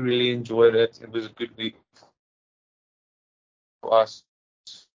mean, we really enjoyed it. It was a good week for us.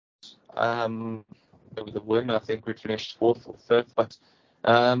 With the win, I think we finished fourth or fifth, but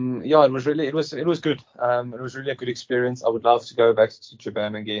yeah, it was good. It was really a good experience. I would love to go back to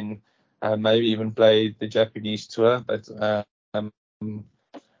Japan again, maybe even play the Japanese tour, but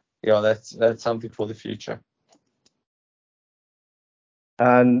yeah, that's something for the future.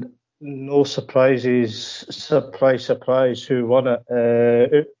 And no surprises, surprise, who won it?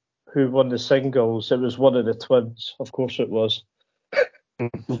 Who won the singles? It was one of the twins, of course it was.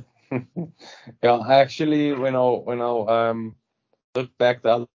 Yeah, actually, when I looked back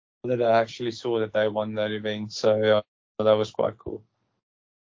the other day, I actually saw that they won that event, so that was quite cool.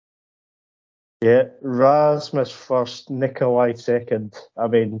 Yeah, Rasmus first, Nikolai second. I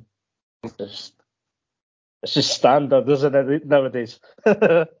mean, it's just standard, isn't it, nowadays?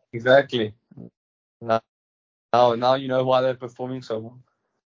 Exactly. Now you know why they're performing so well.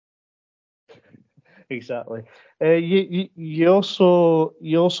 Exactly. You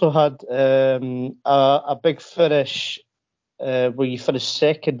also had a big finish where you finished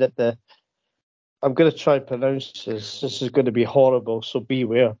second at the. I'm going to try and pronounce this. This is going to be horrible, so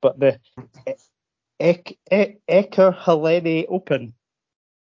beware. But the Eker Helene Open.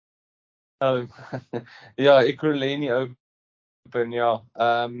 Oh, yeah, Ekurhuleni Open, yeah.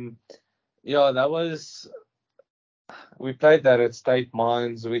 Yeah, we played that at State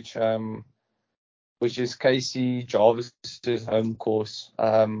Mines, which is Casey Jarvis's home course.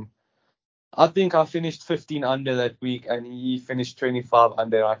 I think I finished 15 under that week, and he finished 25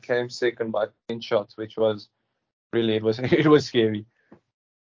 under. I came second by 10 shots, which was really it was scary.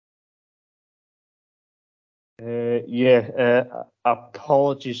 Yeah,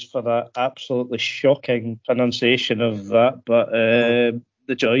 apologies for that absolutely shocking pronunciation of that, but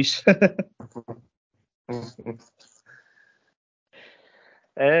the joys.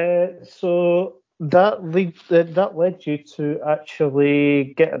 So that led you to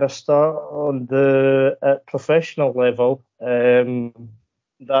actually getting a start on the at professional level,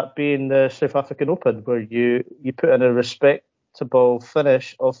 that being the South African Open, where you put in a respectable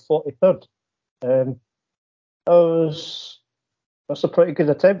finish of 43rd. Um, that's a pretty good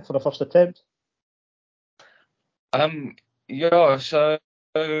attempt for the first attempt. Yeah, so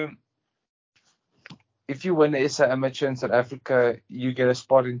if you win the SA Amateur in South Africa, you get a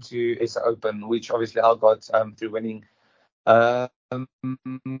spot into SA Open, which obviously I got through winning. Um,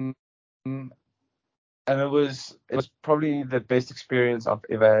 and it was probably the best experience I've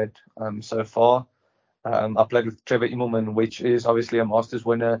ever had so far. I played with Trevor Immelman, which is obviously a Masters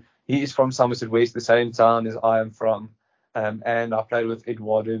winner. He is from Somerset West, the same town as I am from. And I played with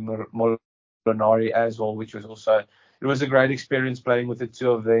Eduardo Molinari as well, which was also, it was a great experience playing with the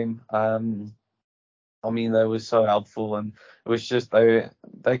two of them. I mean, they were so helpful, and it was just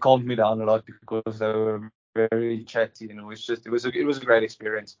they calmed me down a lot because they were very chatty, and it was a great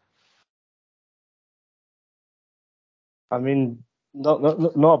experience. I mean, not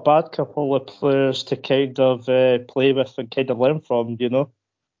a bad couple of players to kind of play with and kind of learn from, you know.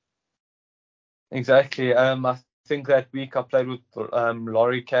 Exactly. I think that week I played with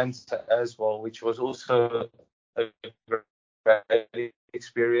Laurie Kent as well, which was also a great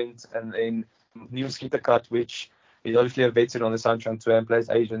experience, and then Niels Kittercut, which is obviously a veteran on the Sunshine Tour and plays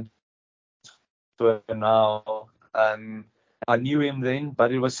agent tour now. I knew him then,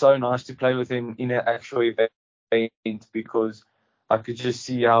 but it was so nice to play with him in an actual event because I could just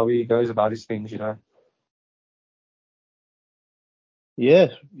see how he goes about his things, you know. Yeah,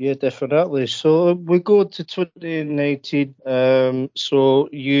 yeah, definitely. So we go to 2019. So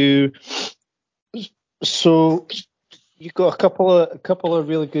you got a couple of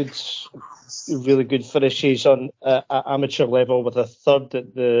really good finishes on at amateur level, with a third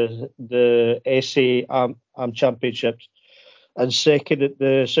at the SA Am Championships and second at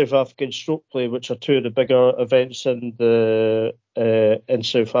the South African Stroke Play, which are two of the bigger events in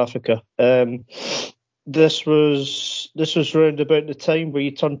South Africa. This was round about the time where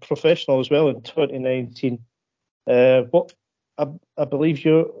you turned professional as well in 2019. What I believe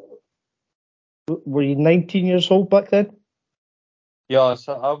were you 19 years old back then? Yeah,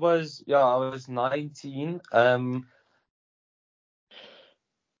 so I was 19.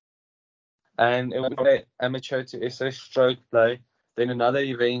 And it was an amateur to SA Stroke Play, then another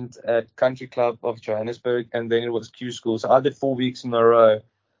event at Country Club of Johannesburg, and then it was Q School. So I did 4 weeks in a row,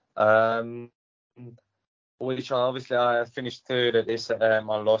 which obviously I finished third at SAM.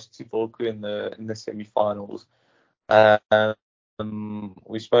 I lost to Volku in the semi-finals.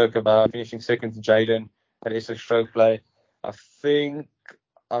 We spoke about finishing second to Jaden at SA Stroke Play. I think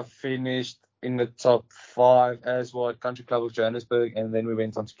I finished in the top 5 as well at Country Club of Johannesburg, and then we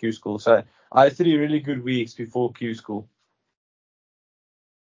went on to Q School. So I had 3 really good weeks before Q School.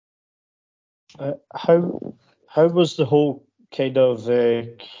 How was the whole kind of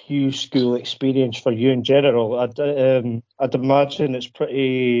Q School experience for you in general? I'd imagine it's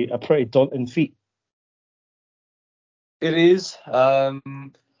a pretty daunting feat. It is.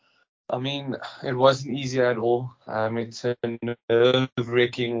 I mean, it wasn't easy at all. It's a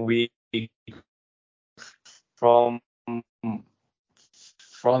nerve-wracking week from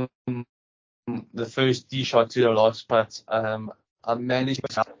the first tee shot to the last putt. I managed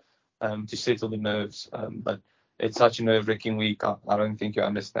to settle the nerves, but it's such a nerve-wracking week. I don't think you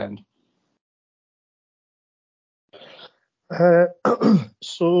understand.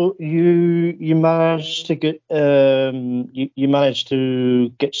 So you managed to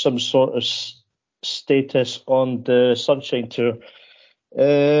get some sort of status on the Sunshine Tour,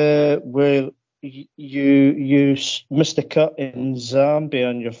 where you missed the cut in Zambia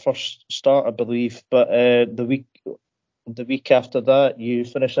on your first start, I believe, but the week after that you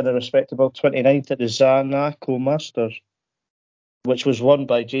finished in a respectable 29th at the Zanaco Masters, which was won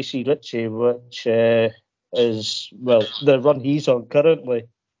by JC Ritchie, which is, well, the run he's on currently,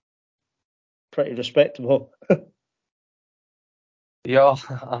 pretty respectable. Yeah,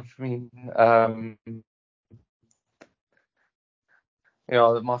 I mean,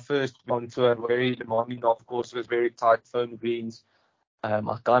 my first on tour, very demanding, of course, was very tight phone greens. I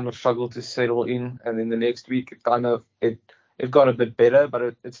kind of struggled to settle in, and then the next week it got a bit better,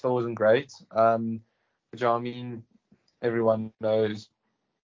 but it still wasn't great. Which I mean, everyone knows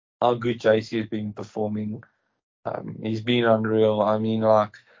how good JC has been performing. He's been unreal. I mean,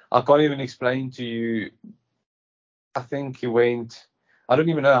 like, I can't even explain to you. I think he went, I don't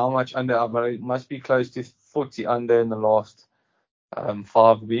even know how much under, but it must be close to 40 under in the last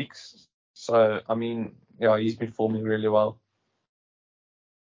 5 weeks. So, I mean, yeah, he's been performing really well.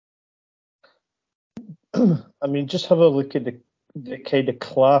 I mean, just have a look at the kind of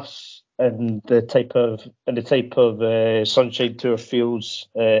class and the type of Sunshine Tour fields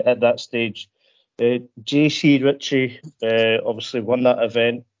at that stage. JC Ritchie obviously won that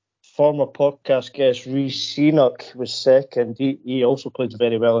event. Former podcast guest Reece Enoch was second. He also played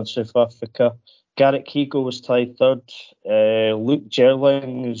very well in South Africa. Garrett Kegel was tied third. Luke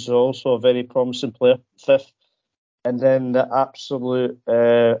Gerling is also a very promising player, fifth. And then the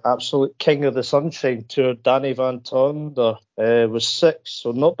absolute king of the Sunshine Tour, Danny Van Tonder, was sixth.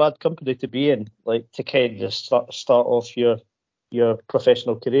 So not bad company to be in, like, to kind of start off your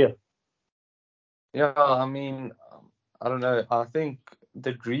professional career. Yeah, I mean, I don't know. I think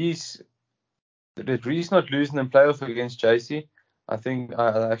the Greece not losing in playoff against JC. I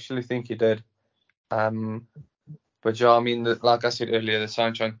actually think he did. But yeah, I mean, like I said earlier, the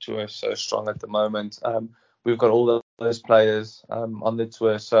Sunshine Tour is so strong at the moment. We've got all those players on the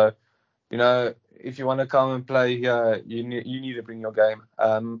tour. So, you know, if you want to come and play here, you need to bring your game.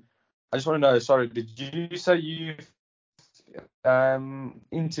 I just want to know, sorry, did you say you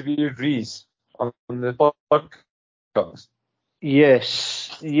interviewed Reece on the podcast?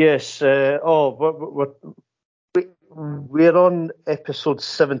 Yes. We're on episode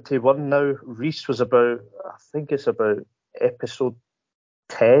 71 now. Reece was I think it's about episode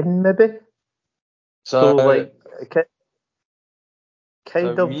 10 maybe. So like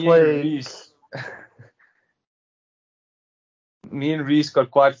kind so of me like and Reese, me and Reese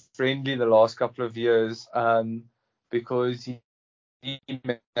got quite friendly the last couple of years, because he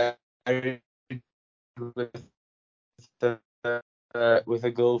married with with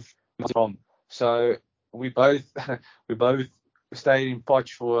a girl from. So we both we both stayed in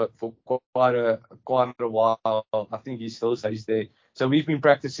Poch for quite a while. I think he still stays there. So we've been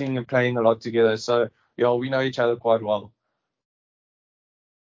practicing and playing a lot together. So yeah, we know each other quite well.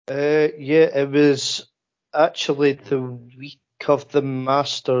 yeah, it was actually the week of the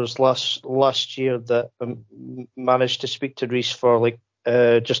Masters last year that I managed to speak to Reese for like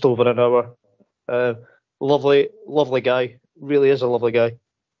just over an hour. Lovely guy. Really is a lovely guy.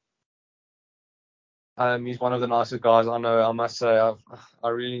 He's one of the nicest guys I know. I must say, I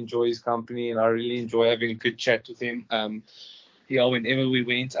really enjoy his company and I really enjoy having a good chat with him. Yeah, whenever we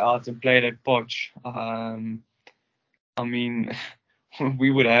went out and played at Poch, I mean, we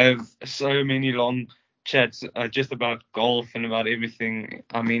would have so many long chats just about golf and about everything.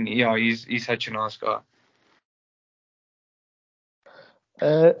 I mean, yeah, he's such a nice guy.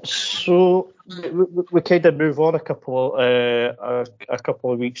 So we kind of move on a couple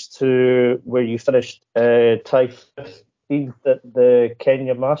of weeks to where you finished tied 15th at the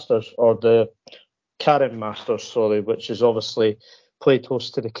Kenya Masters, or the Karen Masters, sorry, which is obviously played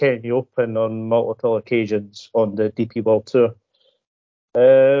host to the Kenya Open on multiple occasions on the DP World Tour.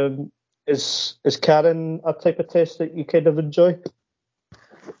 Is Karen a type of test that you kind of enjoy?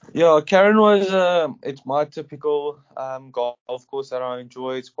 Yeah, Karen was it's my typical golf course that I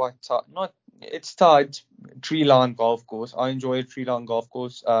enjoy. It's quite tight, not it's tight, tree line golf course. I enjoy a tree line golf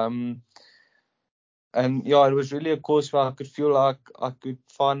course. And yeah, it was really a course where I could feel like I could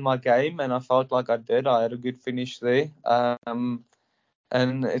find my game, and I felt like I did. I had a good finish there. And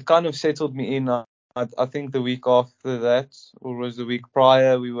it kind of settled me in. I think the week after that, or was the week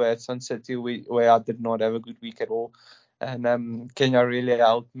prior, we were at Sunset Hill, where I did not have a good week at all. And Kenya really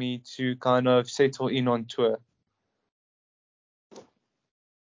helped me to kind of settle in on tour.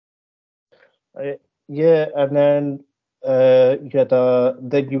 Yeah, and then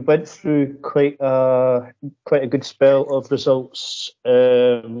then you went through quite a good spell of results,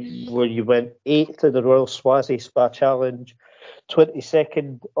 where you went 8th at the Royal Swazi Spa Challenge,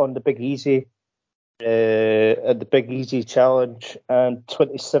 22nd on the Big Easy at the Big Easy Challenge, and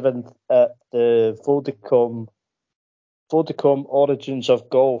 27th at the Vodacom Origins of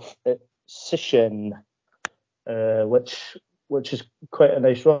Golf at Sishen, which is quite a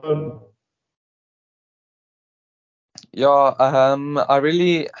nice run. Yeah,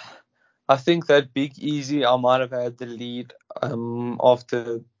 I think that Big Easy, I might have had the lead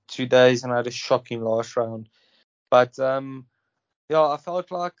after 2 days, and I had a shocking last round. But yeah, I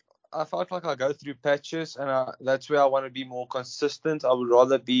felt like I go through patches, and that's where I want to be more consistent. I would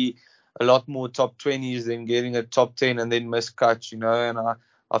rather be a lot more top 20s than getting a top 10 and then miss cuts, And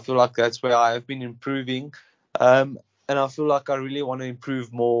I feel like that's where I have been improving. And I feel like I really want to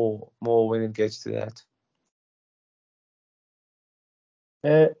improve more when it gets to that.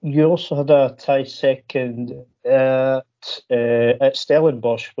 You also had a tie second at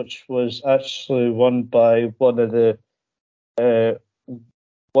Stellenbosch, which was actually won by uh,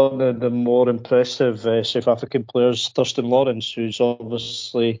 one of the more impressive South African players, Thurston Lawrence, who's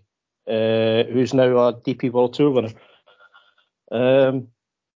obviously who's now a DP World Tour winner.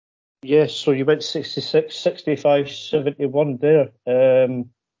 Yes, so you went 66, 65, 71 there.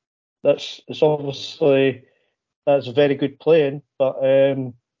 It's obviously that's very good playing, but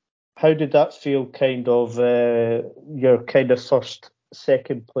how did that feel? Kind of your kind of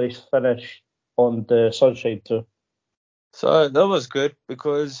second place finish on the Sunshine Tour. So that was good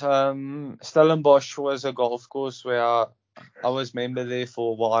because Stellenbosch was a golf course where I was member there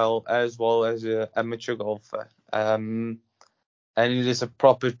for a while, as well as an amateur golfer. And it is a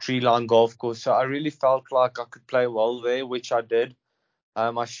proper tree line golf course. So I really felt like I could play well there, which I did.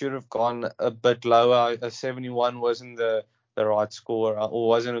 I should have gone a bit lower. A 71 wasn't the right score, or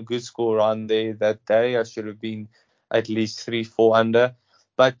wasn't a good score on there that day. I should have been at least 3-4 under.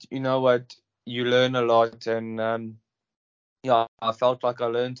 But you know what? You learn a lot, and yeah, I felt like I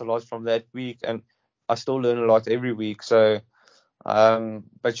learned a lot from that week, and I still learn a lot every week. So,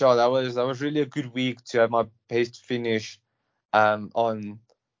 but yeah, that was really a good week to have my best finish on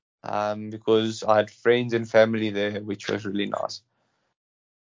because I had friends and family there, which was really nice.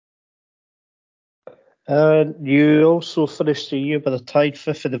 You also finished the year with a tied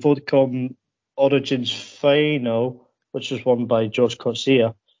fifth in the Vodacom Origins final, which was won by George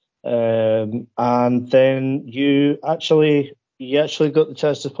Coetzee. And then you you actually got the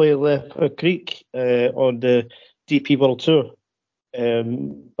chance to play Leopard Creek on the DP World Tour.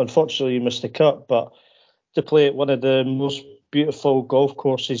 Unfortunately, you missed the cut, but to play at one of the most beautiful golf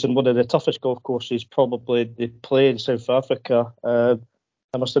courses and one of the toughest golf courses probably they play in South Africa, that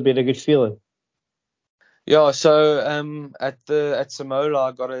must have been a good feeling. Yeah, so at Samola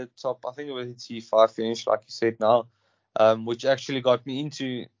I got a top, I think it was a T5 finish, like you said now, which actually got me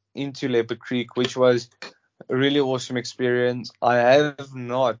into Leopard Creek, which was a really awesome experience. I have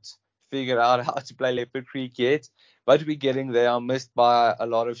not figured out how to play Leopard Creek yet, but we're getting there. I missed by a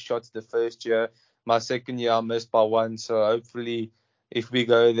lot of shots the first year. My second year I missed by one, so hopefully if we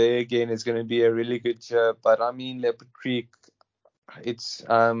go there again, it's going to be a really good year. But I mean, Leopard Creek, it's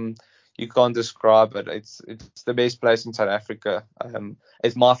you can't describe it. It's the best place in South Africa.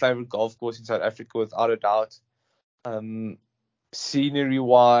 It's my favorite golf course in South Africa without a doubt. Scenery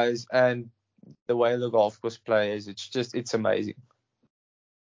wise and the way the golf course plays, it's amazing.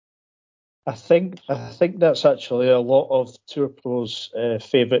 I think that's actually a lot of tour pros'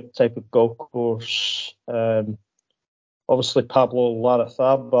 favourite type of golf course. Obviously, Pablo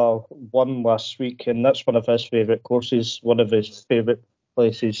Larrazabal won last week, and that's one of his favourite courses, one of his favourite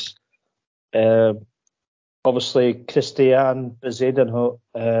places. Obviously, Christian Bezuidenhout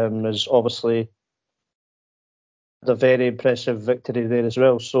is obviously a very impressive victory there as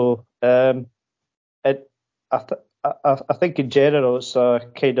well. So, I think in general it's a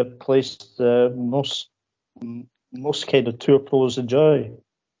kind of place that most kind of tour pros enjoy.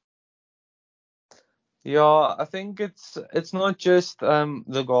 Yeah, I think it's not just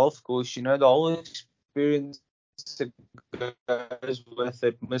the golf course, the whole experience that goes with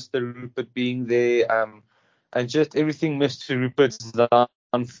it, Mr. Rupert being there, and just everything Mr. Rupert's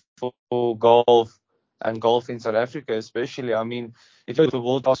done for golf and golf in South Africa, especially. I mean, if you go to the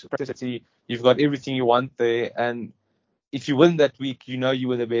World Class City, you've got everything you want there, and if you win that week, you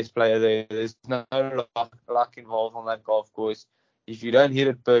were the best player there. There's no luck involved on that golf course. If you don't hit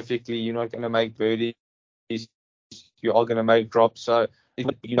it perfectly, you're not going to make birdies. You are going to make drops. So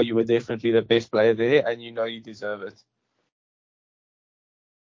you were definitely the best player there, and you deserve it.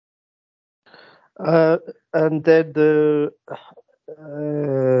 And then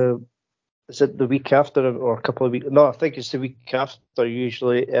is it the week after or a couple of weeks? No, I think it's the week after.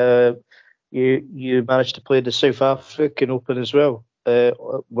 Usually, you managed to play the South African Open as well,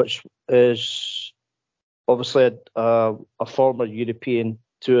 which is obviously a former European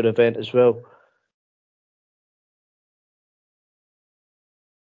Tour event as well.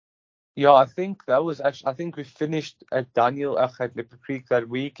 Yeah, I think that was actually. I think we finished at Leopard Creek that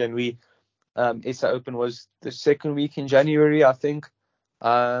week, and we SA Open was the second week in January, I think.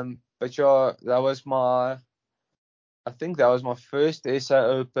 But yeah, I think that was my first SA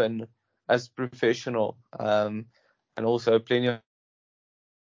Open as professional. And also plenty of. I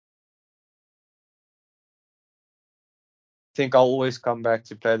think I'll always come back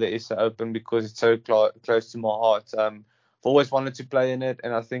to play the SA Open because it's so close to my heart. I've always wanted to play in it,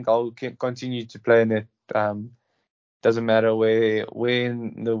 and I think I'll continue to play in it. Doesn't matter where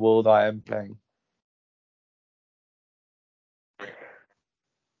in the world I am playing.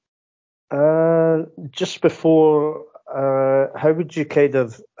 Just before, how would you kind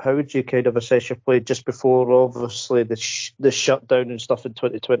of assess your play just before obviously the shutdown and stuff in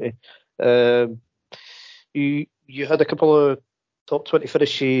 2020? You had a couple of top 20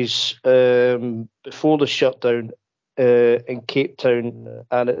 finishes before the shutdown in Cape Town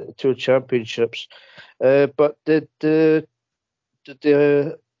and at the Tour Championships. But did the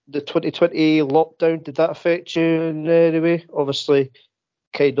 2020 lockdown, did that affect you in any way? Obviously,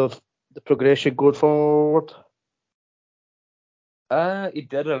 kind of the progression going forward. It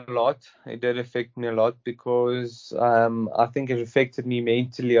did a lot. It did affect me a lot because I think it affected me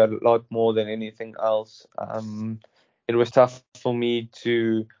mentally a lot more than anything else. It was tough for me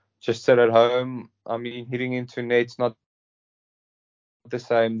to just sit at home. I mean, hitting into net's not the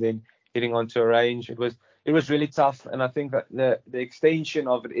same than hitting onto a range. It was really tough, and I think that the extension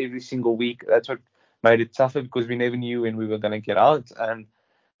of it every single week, that's what made it tougher because we never knew when we were going to get out. And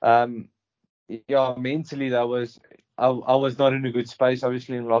yeah, mentally I was not in a good space,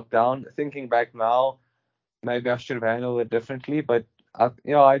 obviously in lockdown. Thinking back now, maybe I should have handled it differently, but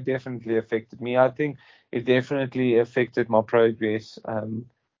it definitely affected me. I think it definitely affected my progress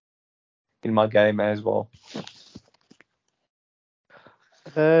in my game as well.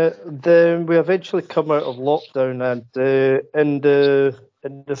 Then we eventually come out of lockdown, and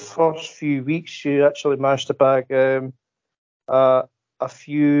in the first few weeks, you actually managed to bag a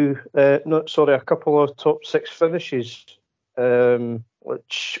couple of top 6 finishes,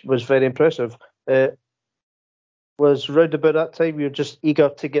 which was very impressive. was round about that time you're just eager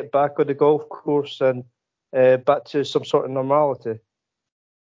to get back on the golf course and back to some sort of normality?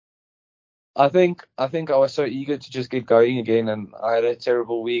 I think I was so eager to just get going again, and I had a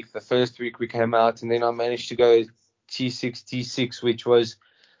terrible week. The first week we came out, and then I managed to go T6, which was,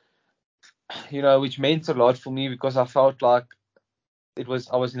 which meant a lot for me because I felt like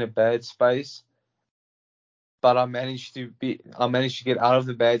I was in a bad space, but I managed to get out of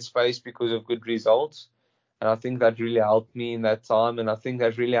the bad space because of good results, and I think that really helped me in that time, and I think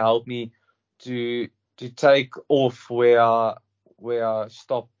that really helped me to take off where I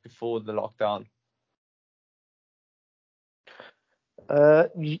stopped before the lockdown.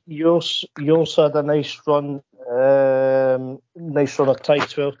 You also had a nice run of tie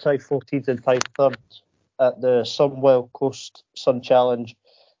 12, tie 14, and tie 3rd at the Sunwell Coast Sun Challenge,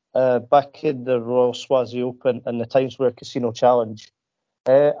 back in the Royal Swazi Open and the Times Square Casino Challenge.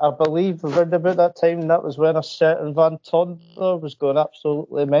 I believe around about that time, that was when a certain Van Tonder was going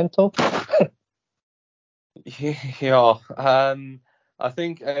absolutely mental. Yeah, I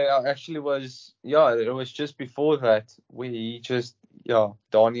think actually it was just before that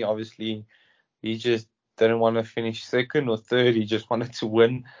Donnie obviously, he just didn't want to finish second or third, he just wanted to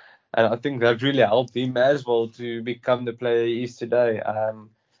win, and I think that really helped him as well to become the player he is today.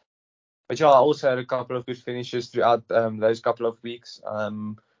 But yeah, I also had a couple of good finishes throughout those couple of weeks.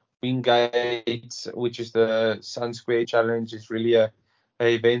 Wingate, which is the Sun Square Challenge, is really a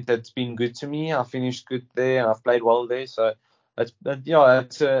event that's been good to me. I finished good there and I've played well there. So I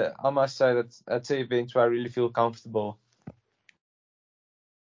must say that's an event where I really feel comfortable.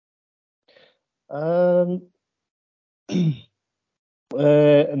 And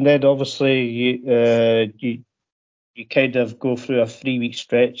then obviously you kind of go through a 3-week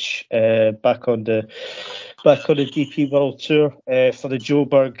stretch back on the DP World Tour for the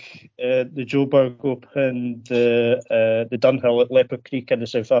Joburg Open, the Dunhill at Leopard Creek, and the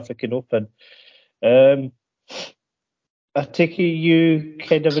South African Open. I take it you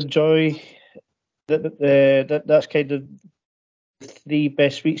kind of enjoy that's kind of the 3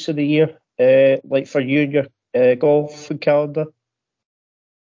 best weeks of the year, like for you and your golf calendar.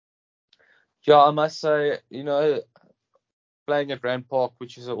 Yeah, I must say, playing at Rand Park,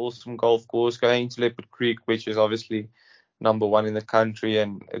 which is an awesome golf course, going to Leopard Creek, which is obviously number 1 in the country,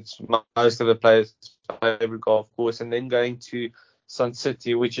 and it's most of the players' favorite golf course, and then going to Sun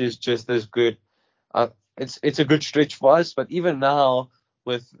City, which is just as good. It's a good stretch for us, but even now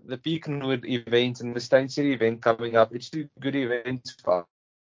with the Beaconwood event and the Steyn City event coming up, it's 2 good events for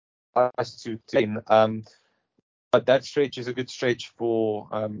us to attend. But that stretch is a good stretch for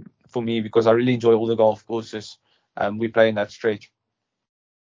me because I really enjoy all the golf courses we play in that stretch.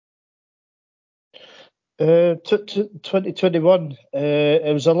 2021,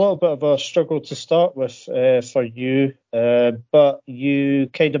 it was a little bit of a struggle to start with for you, but you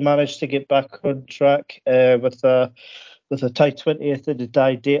kind of managed to get back on track with a tie 20th at the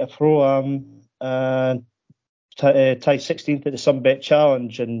Dye Data Pro-Am and tie 16th at the Sunbet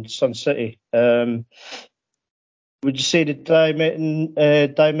Challenge in Sun City. Would you say the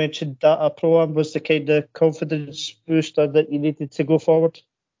Dimension Data Pro-Am was the kind of confidence booster that you needed to go forward?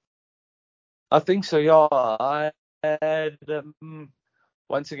 I think so, yeah. I had,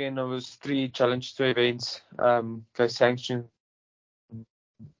 once again, there was 3 Challenge 2 events, co-sanctioned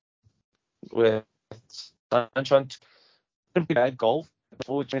with Sunshine. Couldn't be bad golf.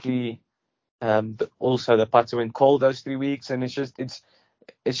 Unfortunately, also the putter went cold those 3 weeks, and it's just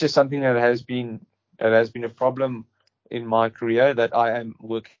something that has been a problem in my career that I am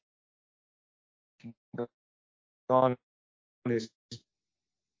working on. Is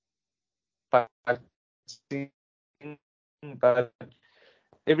but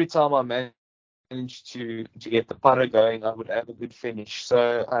every time I manage to get the putter going, I would have a good finish.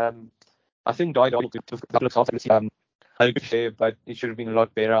 So I think I took a couple of shots. Had a good share, but it should have been a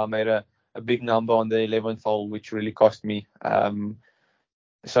lot better. I made a big number on the 11th hole, which really cost me.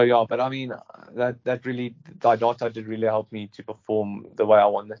 So yeah, but I mean that really, the data did really help me to perform the way I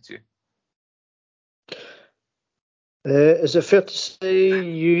wanted to. Is it fair to say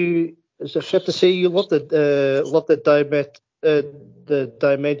you love the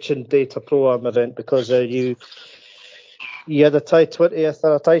Dimension Data Pro-Am event because you had a tie 20th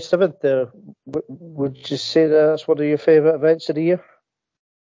or a tie 7th there? Would you say that's one of your favourite events of the year?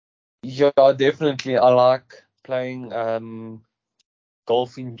 Yeah, definitely. I like playing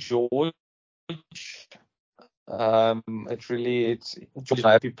golf in George. It's a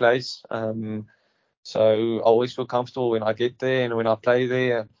happy place. So I always feel comfortable when I get there and when I play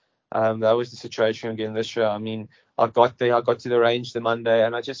there. That was the situation again this year. I mean, I got to the range the Monday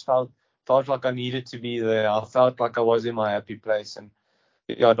and I just felt felt like I needed to be there. I felt like I was in my happy place, and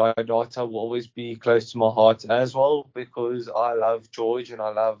yeah, Data will always be close to my heart as well because I love George and I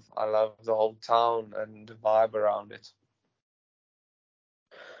love the whole town and the vibe around it.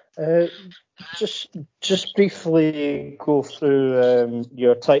 Just briefly go through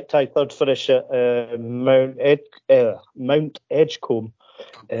your tie third finish at Mount Edgecombe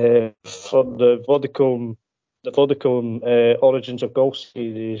from the Vodacom Origins of Golf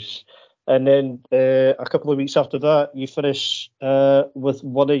series, and then a couple of weeks after that, you finish with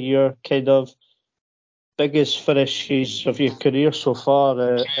one of your kind of biggest finishes of your career so far,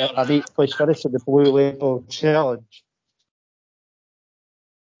 an 8th place finish in the Blue Label Challenge.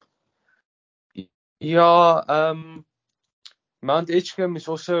 Yeah, Mount Edgecombe is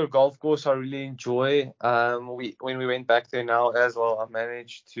also a golf course I really enjoy. When we went back there now as well, I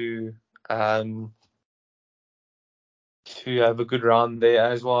managed to have a good round there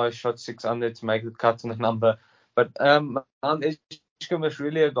as well. I shot 600 to make the cut on the number. But Mount Edgecombe is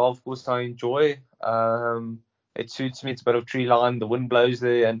really a golf course I enjoy. It suits me. It's a bit of tree line. The wind blows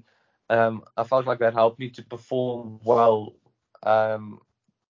there, and I felt like that helped me to perform well.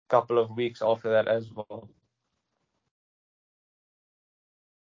 Couple of weeks after that as well.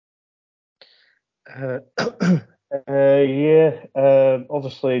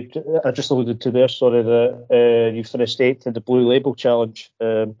 Obviously, I just alluded to there, sorry, that you finished 8th in the Blue Label Challenge,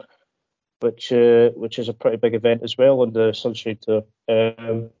 which is a pretty big event as well on the Sunshine Tour.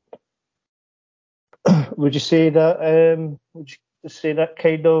 Would you say that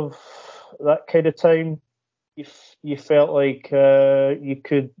kind of time you felt like you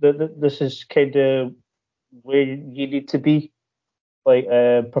could this is kind of where you need to be, like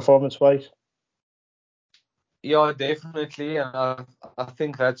performance wise? Yeah, definitely, and I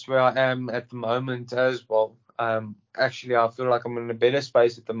think that's where I am at the moment as well. Actually, I feel like I'm in a better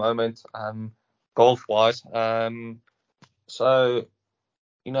space at the moment, golf wise. So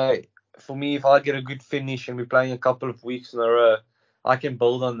for me, if I get a good finish and we're playing a couple of weeks in a row, I can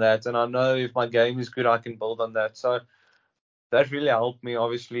build on that, and I know if my game is good, I can build on that. So that really helped me,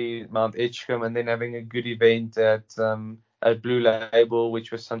 obviously, Mount Edgecombe, and then having a good event at Blue Label,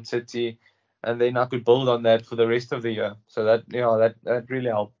 which was Sun City, and then I could build on that for the rest of the year. So that really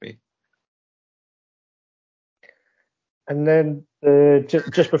helped me. And then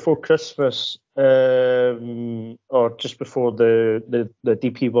just before Christmas, or just before the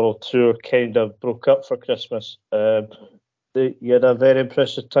DP World Tour kind of broke up for Christmas, you had a very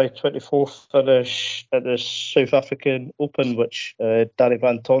impressive tie 24th finish at the South African Open, which Danny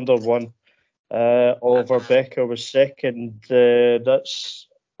Van Tonder won. Oliver Becker was second. That's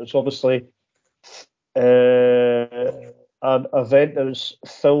obviously an event that was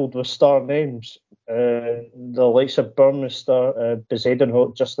filled with star names. The likes of Burmester,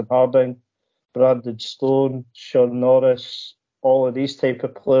 Bezuidenhout, Justin Harding, Brandon Sloan, Sean Norris, all of these type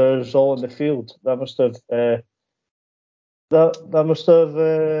of players all in the field. That must have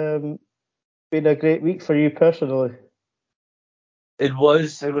been a great week for you personally. It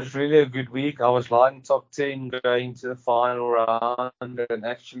was really a good week. I was lying top 10 going to the final round, and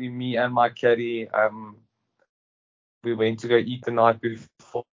actually me and my caddy we went to go eat the night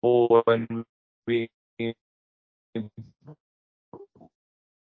before, and we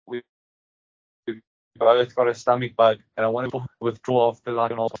both got a stomach bug, and I wanted to withdraw after like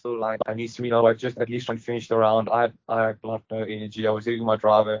an also like I need to I just at least try and finish the round. I had no energy. I was hitting my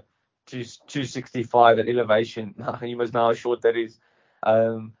driver 265 at elevation. You must know how short that is.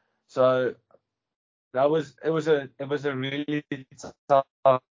 So it was a really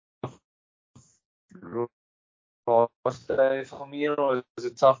tough loss day for me. It was a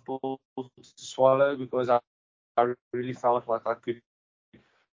tough ball to swallow because I really felt like I could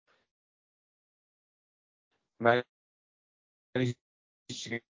manage to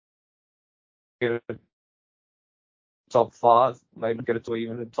get a top 5, maybe get it to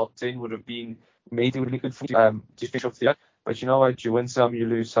even the top 10 would have been made really good for to finish off the year. But you know what? You win some, you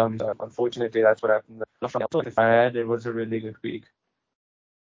lose some. So unfortunately, that's what happened. It was a really good week.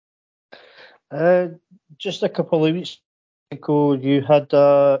 Just a couple of weeks ago, you had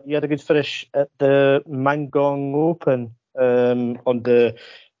a good finish at the Mangong Open on the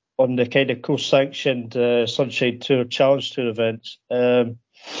kind of co-sanctioned Sunshine Tour Challenge Tour events. I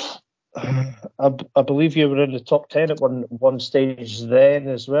believe you were in the top 10 at one stage then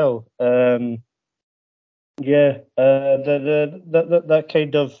as well. That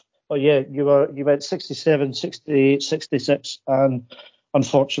kind of, you went 67, 68, 66, and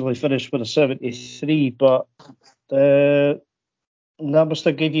unfortunately finished with a 73. But that must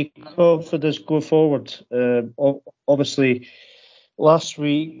have gave you confidence going forward. Obviously, last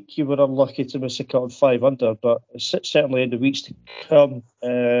week you were unlucky to miss a cut on 5 under, but certainly in the weeks to come,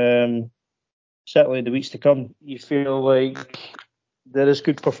 you feel like there is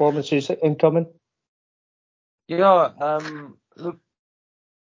good performances incoming. Yeah, look,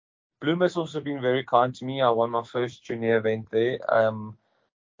 Bloom has also been very kind to me. I won my first junior event there.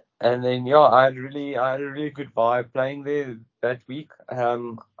 And then yeah, I had a really good vibe playing there that week.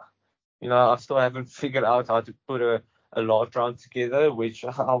 I still haven't figured out how to put a large round together, which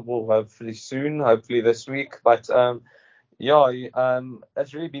I will hopefully soon, hopefully this week. But that's really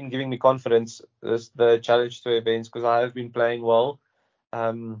been giving me confidence, the challenge to events, because I have been playing well.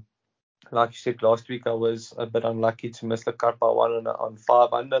 Like you said, last week I was a bit unlucky to miss the cut by one on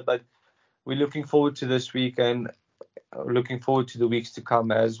 5 under, but we're looking forward to this week and looking forward to the weeks to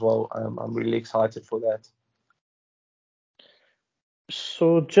come as well. I'm really excited for that.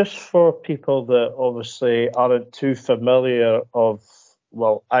 So just for people that obviously aren't too familiar of,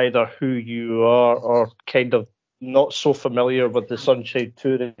 well, either who you are or kind of not so familiar with the Sunshine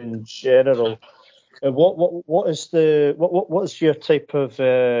Tour in general, what is your type of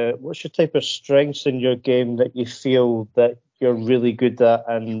what's your type of strengths in your game that you feel that you're really good at,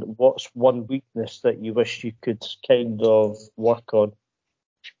 and what's one weakness that you wish you could kind of work on?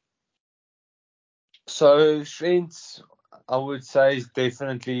 So strengths, I would say, is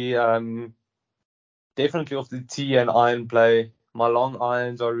definitely off the tee and iron play. My long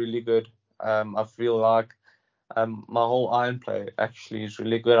irons are really good. I feel like my whole iron play actually is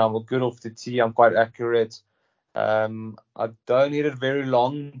really good. I'm good off the tee. I'm quite accurate. I don't need it very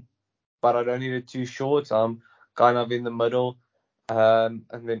long, but I don't need it too short. I'm kind of in the middle. And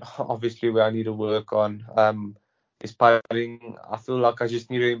then obviously where I need to work on is putting. I feel like I just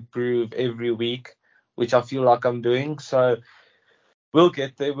need to improve every week, which I feel like I'm doing. So we'll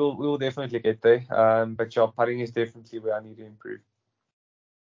get there. We'll definitely get there. But yeah, putting is definitely where I need to improve.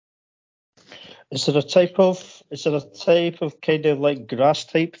 Is there a type of kind of like grass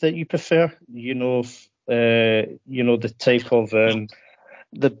type that you prefer? The type of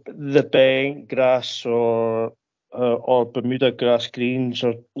the bent grass or Bermuda grass greens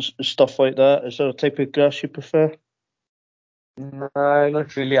or stuff like that. Is there a type of grass you prefer? No,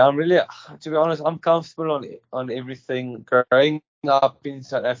 not really. To be honest, I'm comfortable on everything. Growing up in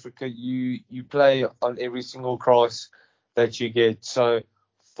South Africa, you play on every single grass that you get. So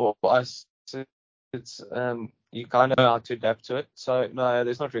for us, it's you kind of know how to adapt to it. So no,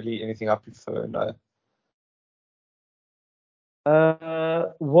 there's not really anything I prefer. No.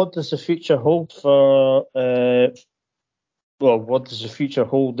 What does the future hold for? What does the future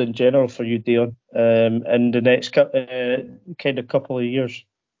hold in general for you, Dion, in the next kind of couple of years?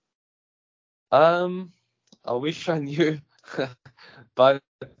 I wish I knew, but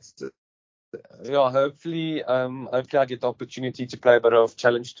yeah, hopefully I get the opportunity to play a bit of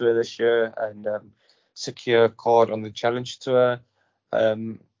Challenge Tour this year and secure a card on the Challenge Tour.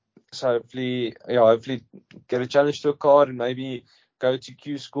 So hopefully get a Challenge Tour card and maybe go to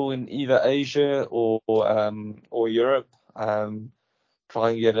Q School in either Asia or Europe. Try and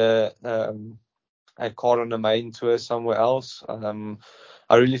get a card on the main tour somewhere else. I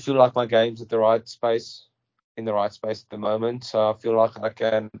really feel like my game's at the right space, in the right space at the moment. So I feel like I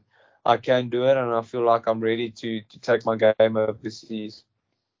can do it, and I feel like I'm ready to take my game overseas.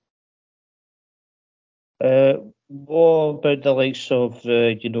 What about the likes of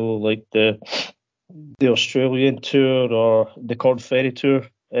like the Australian tour or the Corn Ferry tour?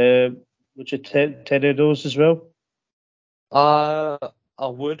 Would you take any of those as well? I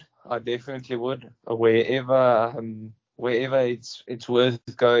would. I definitely would. Wherever it's worth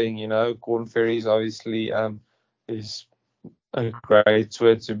going. Corn Ferries obviously is a great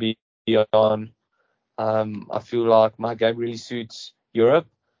tour to be on. I feel like my game really suits Europe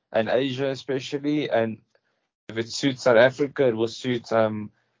and Asia especially, and if it suits South Africa, it will suit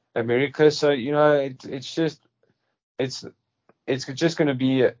America. So it's just going to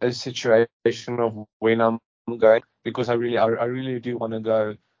be a situation of when I'm going, because I really do want to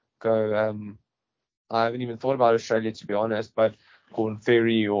go. I haven't even thought about Australia, to be honest, but Corn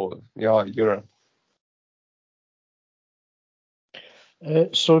Ferry or Europe.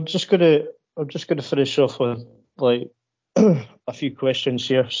 So I'm just gonna finish off with like a few questions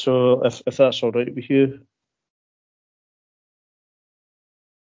here. So if that's all right with you.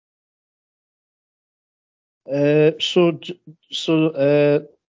 So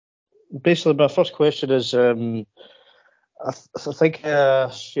basically, my first question is, I think I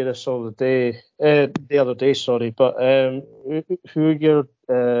shared this the other day, sorry, but who are your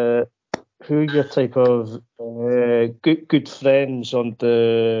type of good friends on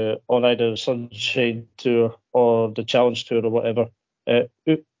either the Sunshine Tour or the Challenge Tour or whatever? Who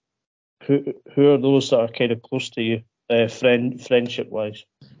are those that are kind of close to you, friendship wise?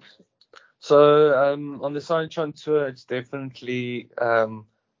 So on the Sunshine Tour, it's definitely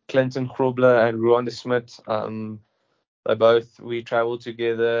Clinton Krobler and Ruan de Smit. We travel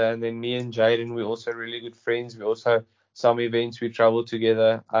together, and then me and Jaden, we're also really good friends. We also some events we travel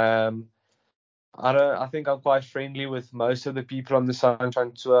together. I think I'm quite friendly with most of the people on the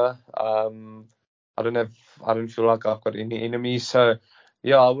Sunshine Tour. I don't feel like I've got any enemies. So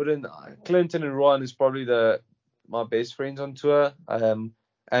yeah, I wouldn't. Clinton and Ruan is probably my best friends on tour.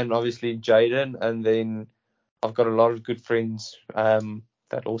 And obviously Jaden, and then I've got a lot of good friends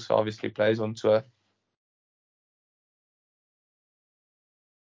that also obviously plays on tour.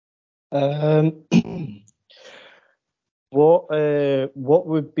 What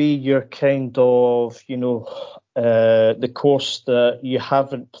would be your kind of, the course that you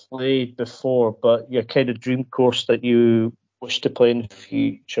haven't played before, but your kind of dream course that you wish to play in the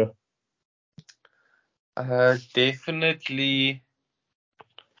future? Definitely,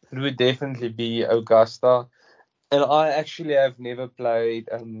 it would definitely be Augusta. And I actually have never played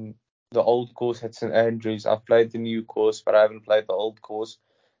the old course at St Andrews. I've played the new course, but I haven't played the old course.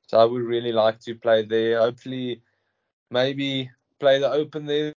 So I would really like to play there. Hopefully, maybe play the Open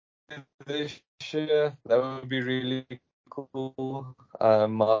there this year. That would be really cool.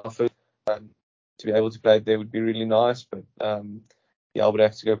 My first to be able to play there would be really nice. But yeah, I would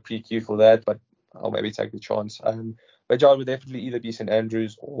have to go pre-queue for that. But I'll maybe take the chance. But yeah, I would definitely either be St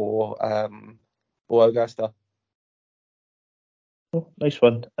Andrews or Augusta. Oh, nice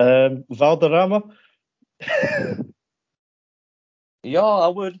one. Valderrama? Yeah, I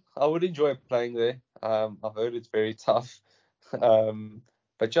would enjoy playing there. I've heard it's very tough.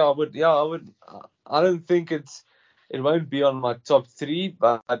 But yeah, I would. Yeah, I would. I don't think it won't be on my top three,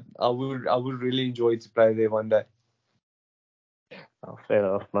 but I would really enjoy to play there one day. Oh, fair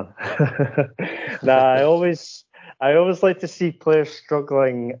enough, man. Nah, I always like to see players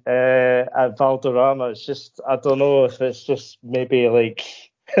struggling at Valderrama. It's just, I don't know if it's just maybe like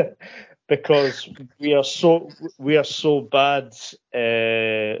because we are so bad.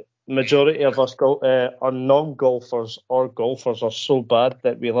 Majority of us are non-golfers or golfers are so bad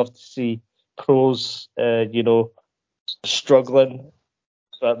that we love to see pros, struggling.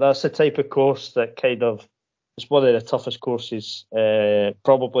 But that's the type of course that kind of it's one of the toughest courses,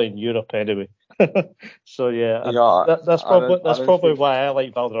 probably in Europe anyway. So yeah, Yeah, that's I don't. probably I that's don't probably think. why I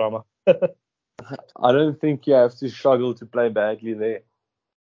like Valderrama. I don't think you have to struggle to play badly there.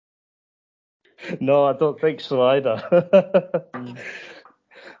 No, I don't think so either.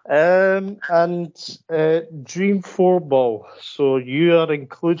 And Dream Four Ball. So you are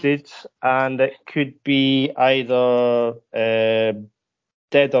included, and it could be either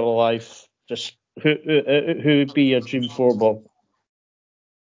dead or alive. Just who would be your Dream Four Ball?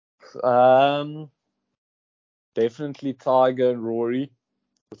 Um, Definitely Tiger and Rory,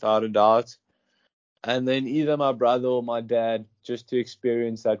 without a doubt. And then either my brother or my dad, just to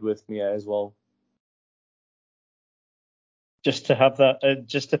experience that with me as well. Just to have that,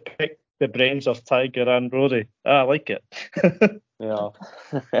 just to pick the brains of Tiger and Rory. I like it. Yeah.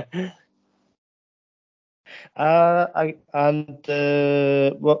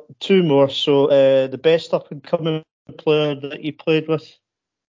 Well, two more. So, the best up and coming player that you played with?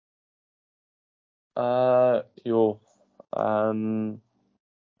 Yo.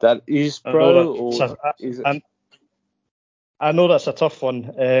 That is I know pro that's or is it? I know that's a tough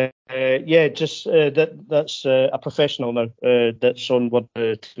one. Yeah, just that's a professional now. That's on one of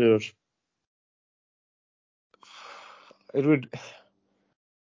the tours. It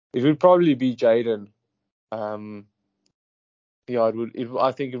would probably be Jaden. Um, yeah,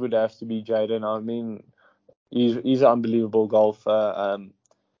 I think it would have to be Jaden. I mean, he's an unbelievable golfer.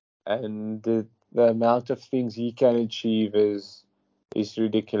 And the amount of things he can achieve is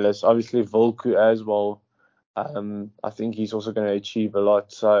ridiculous. Obviously, Volku as well. I think he's also going to achieve a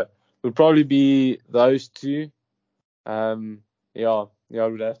lot. So it would probably be those two. Yeah, it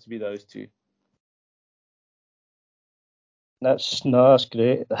would have to be those two. That's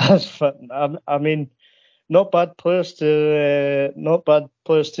great. That's fun. I mean, not bad players to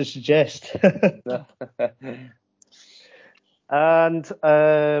suggest. And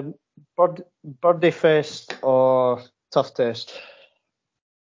Birdie Fest or Tough Test?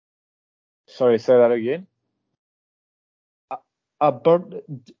 Sorry, say that again. A bird.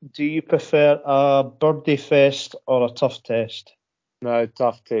 Do you prefer a Birdie Fest or a Tough Test? No,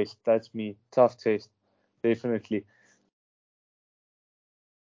 tough test. That's me. Tough test, definitely.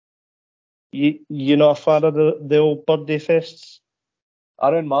 You're not a fan of the old Birdie Fests? I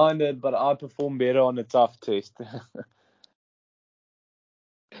don't mind it, but I perform better on a tough test.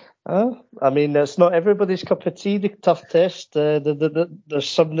 I mean, it's not everybody's cup of tea, the tough test. There's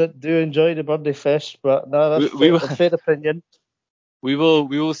some that do enjoy the birdie fest, but no, that's We a fair opinion. we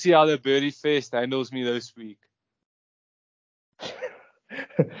will see how the birdie fest handles me this week.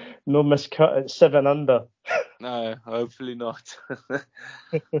 No miscut at 7 under. No, hopefully not.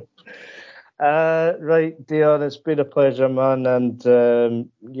 Right, Dion, it's been a pleasure, man, and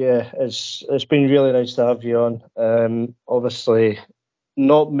it's been really nice to have you on. Obviously,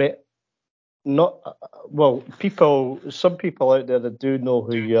 not me, not well. Some people out there that do know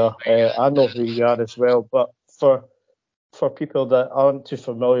who you are. I know who you are as well, but for people that aren't too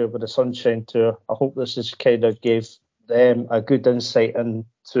familiar with the Sunshine Tour, I hope this has kind of gave them a good insight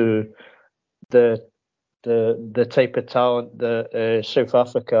into the type of talent that South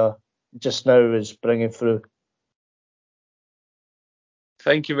Africa just now is bringing through.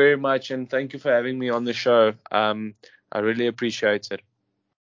 Thank you very much, and thank you for having me on the show. I really appreciate it.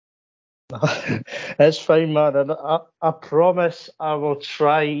 It's fine, man. And I promise I will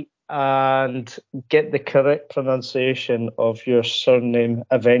try and get the correct pronunciation of your surname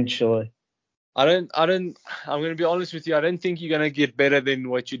eventually. I'm going to be honest with you. I don't think you're going to get better than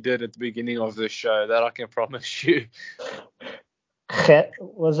what you did at the beginning of the show. That I can promise you.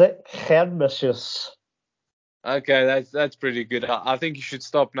 Was it Hermesius? Okay, that's pretty good. I think you should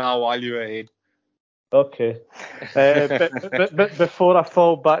stop now while you're ahead. Okay. But before I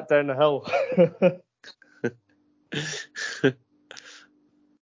fall back down the hill.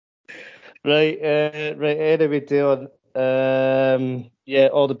 Right. Anyway, Dion.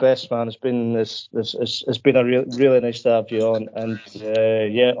 All the best, man. It's been a really nice to have you on, and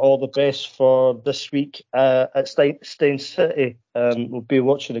all the best for this week at Stein City. We'll be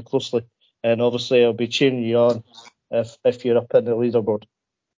watching it closely, and obviously I'll be cheering you on if you're up in the leaderboard.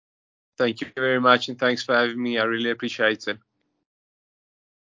 Thank you very much, and thanks for having me. I really appreciate it.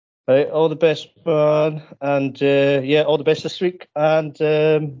 Right, all the best, man, and all the best this week, and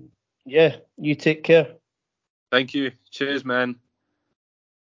you take care. Thank you. Cheers, man.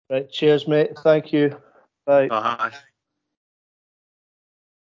 Right, cheers, mate. Thank you. Bye. Bye.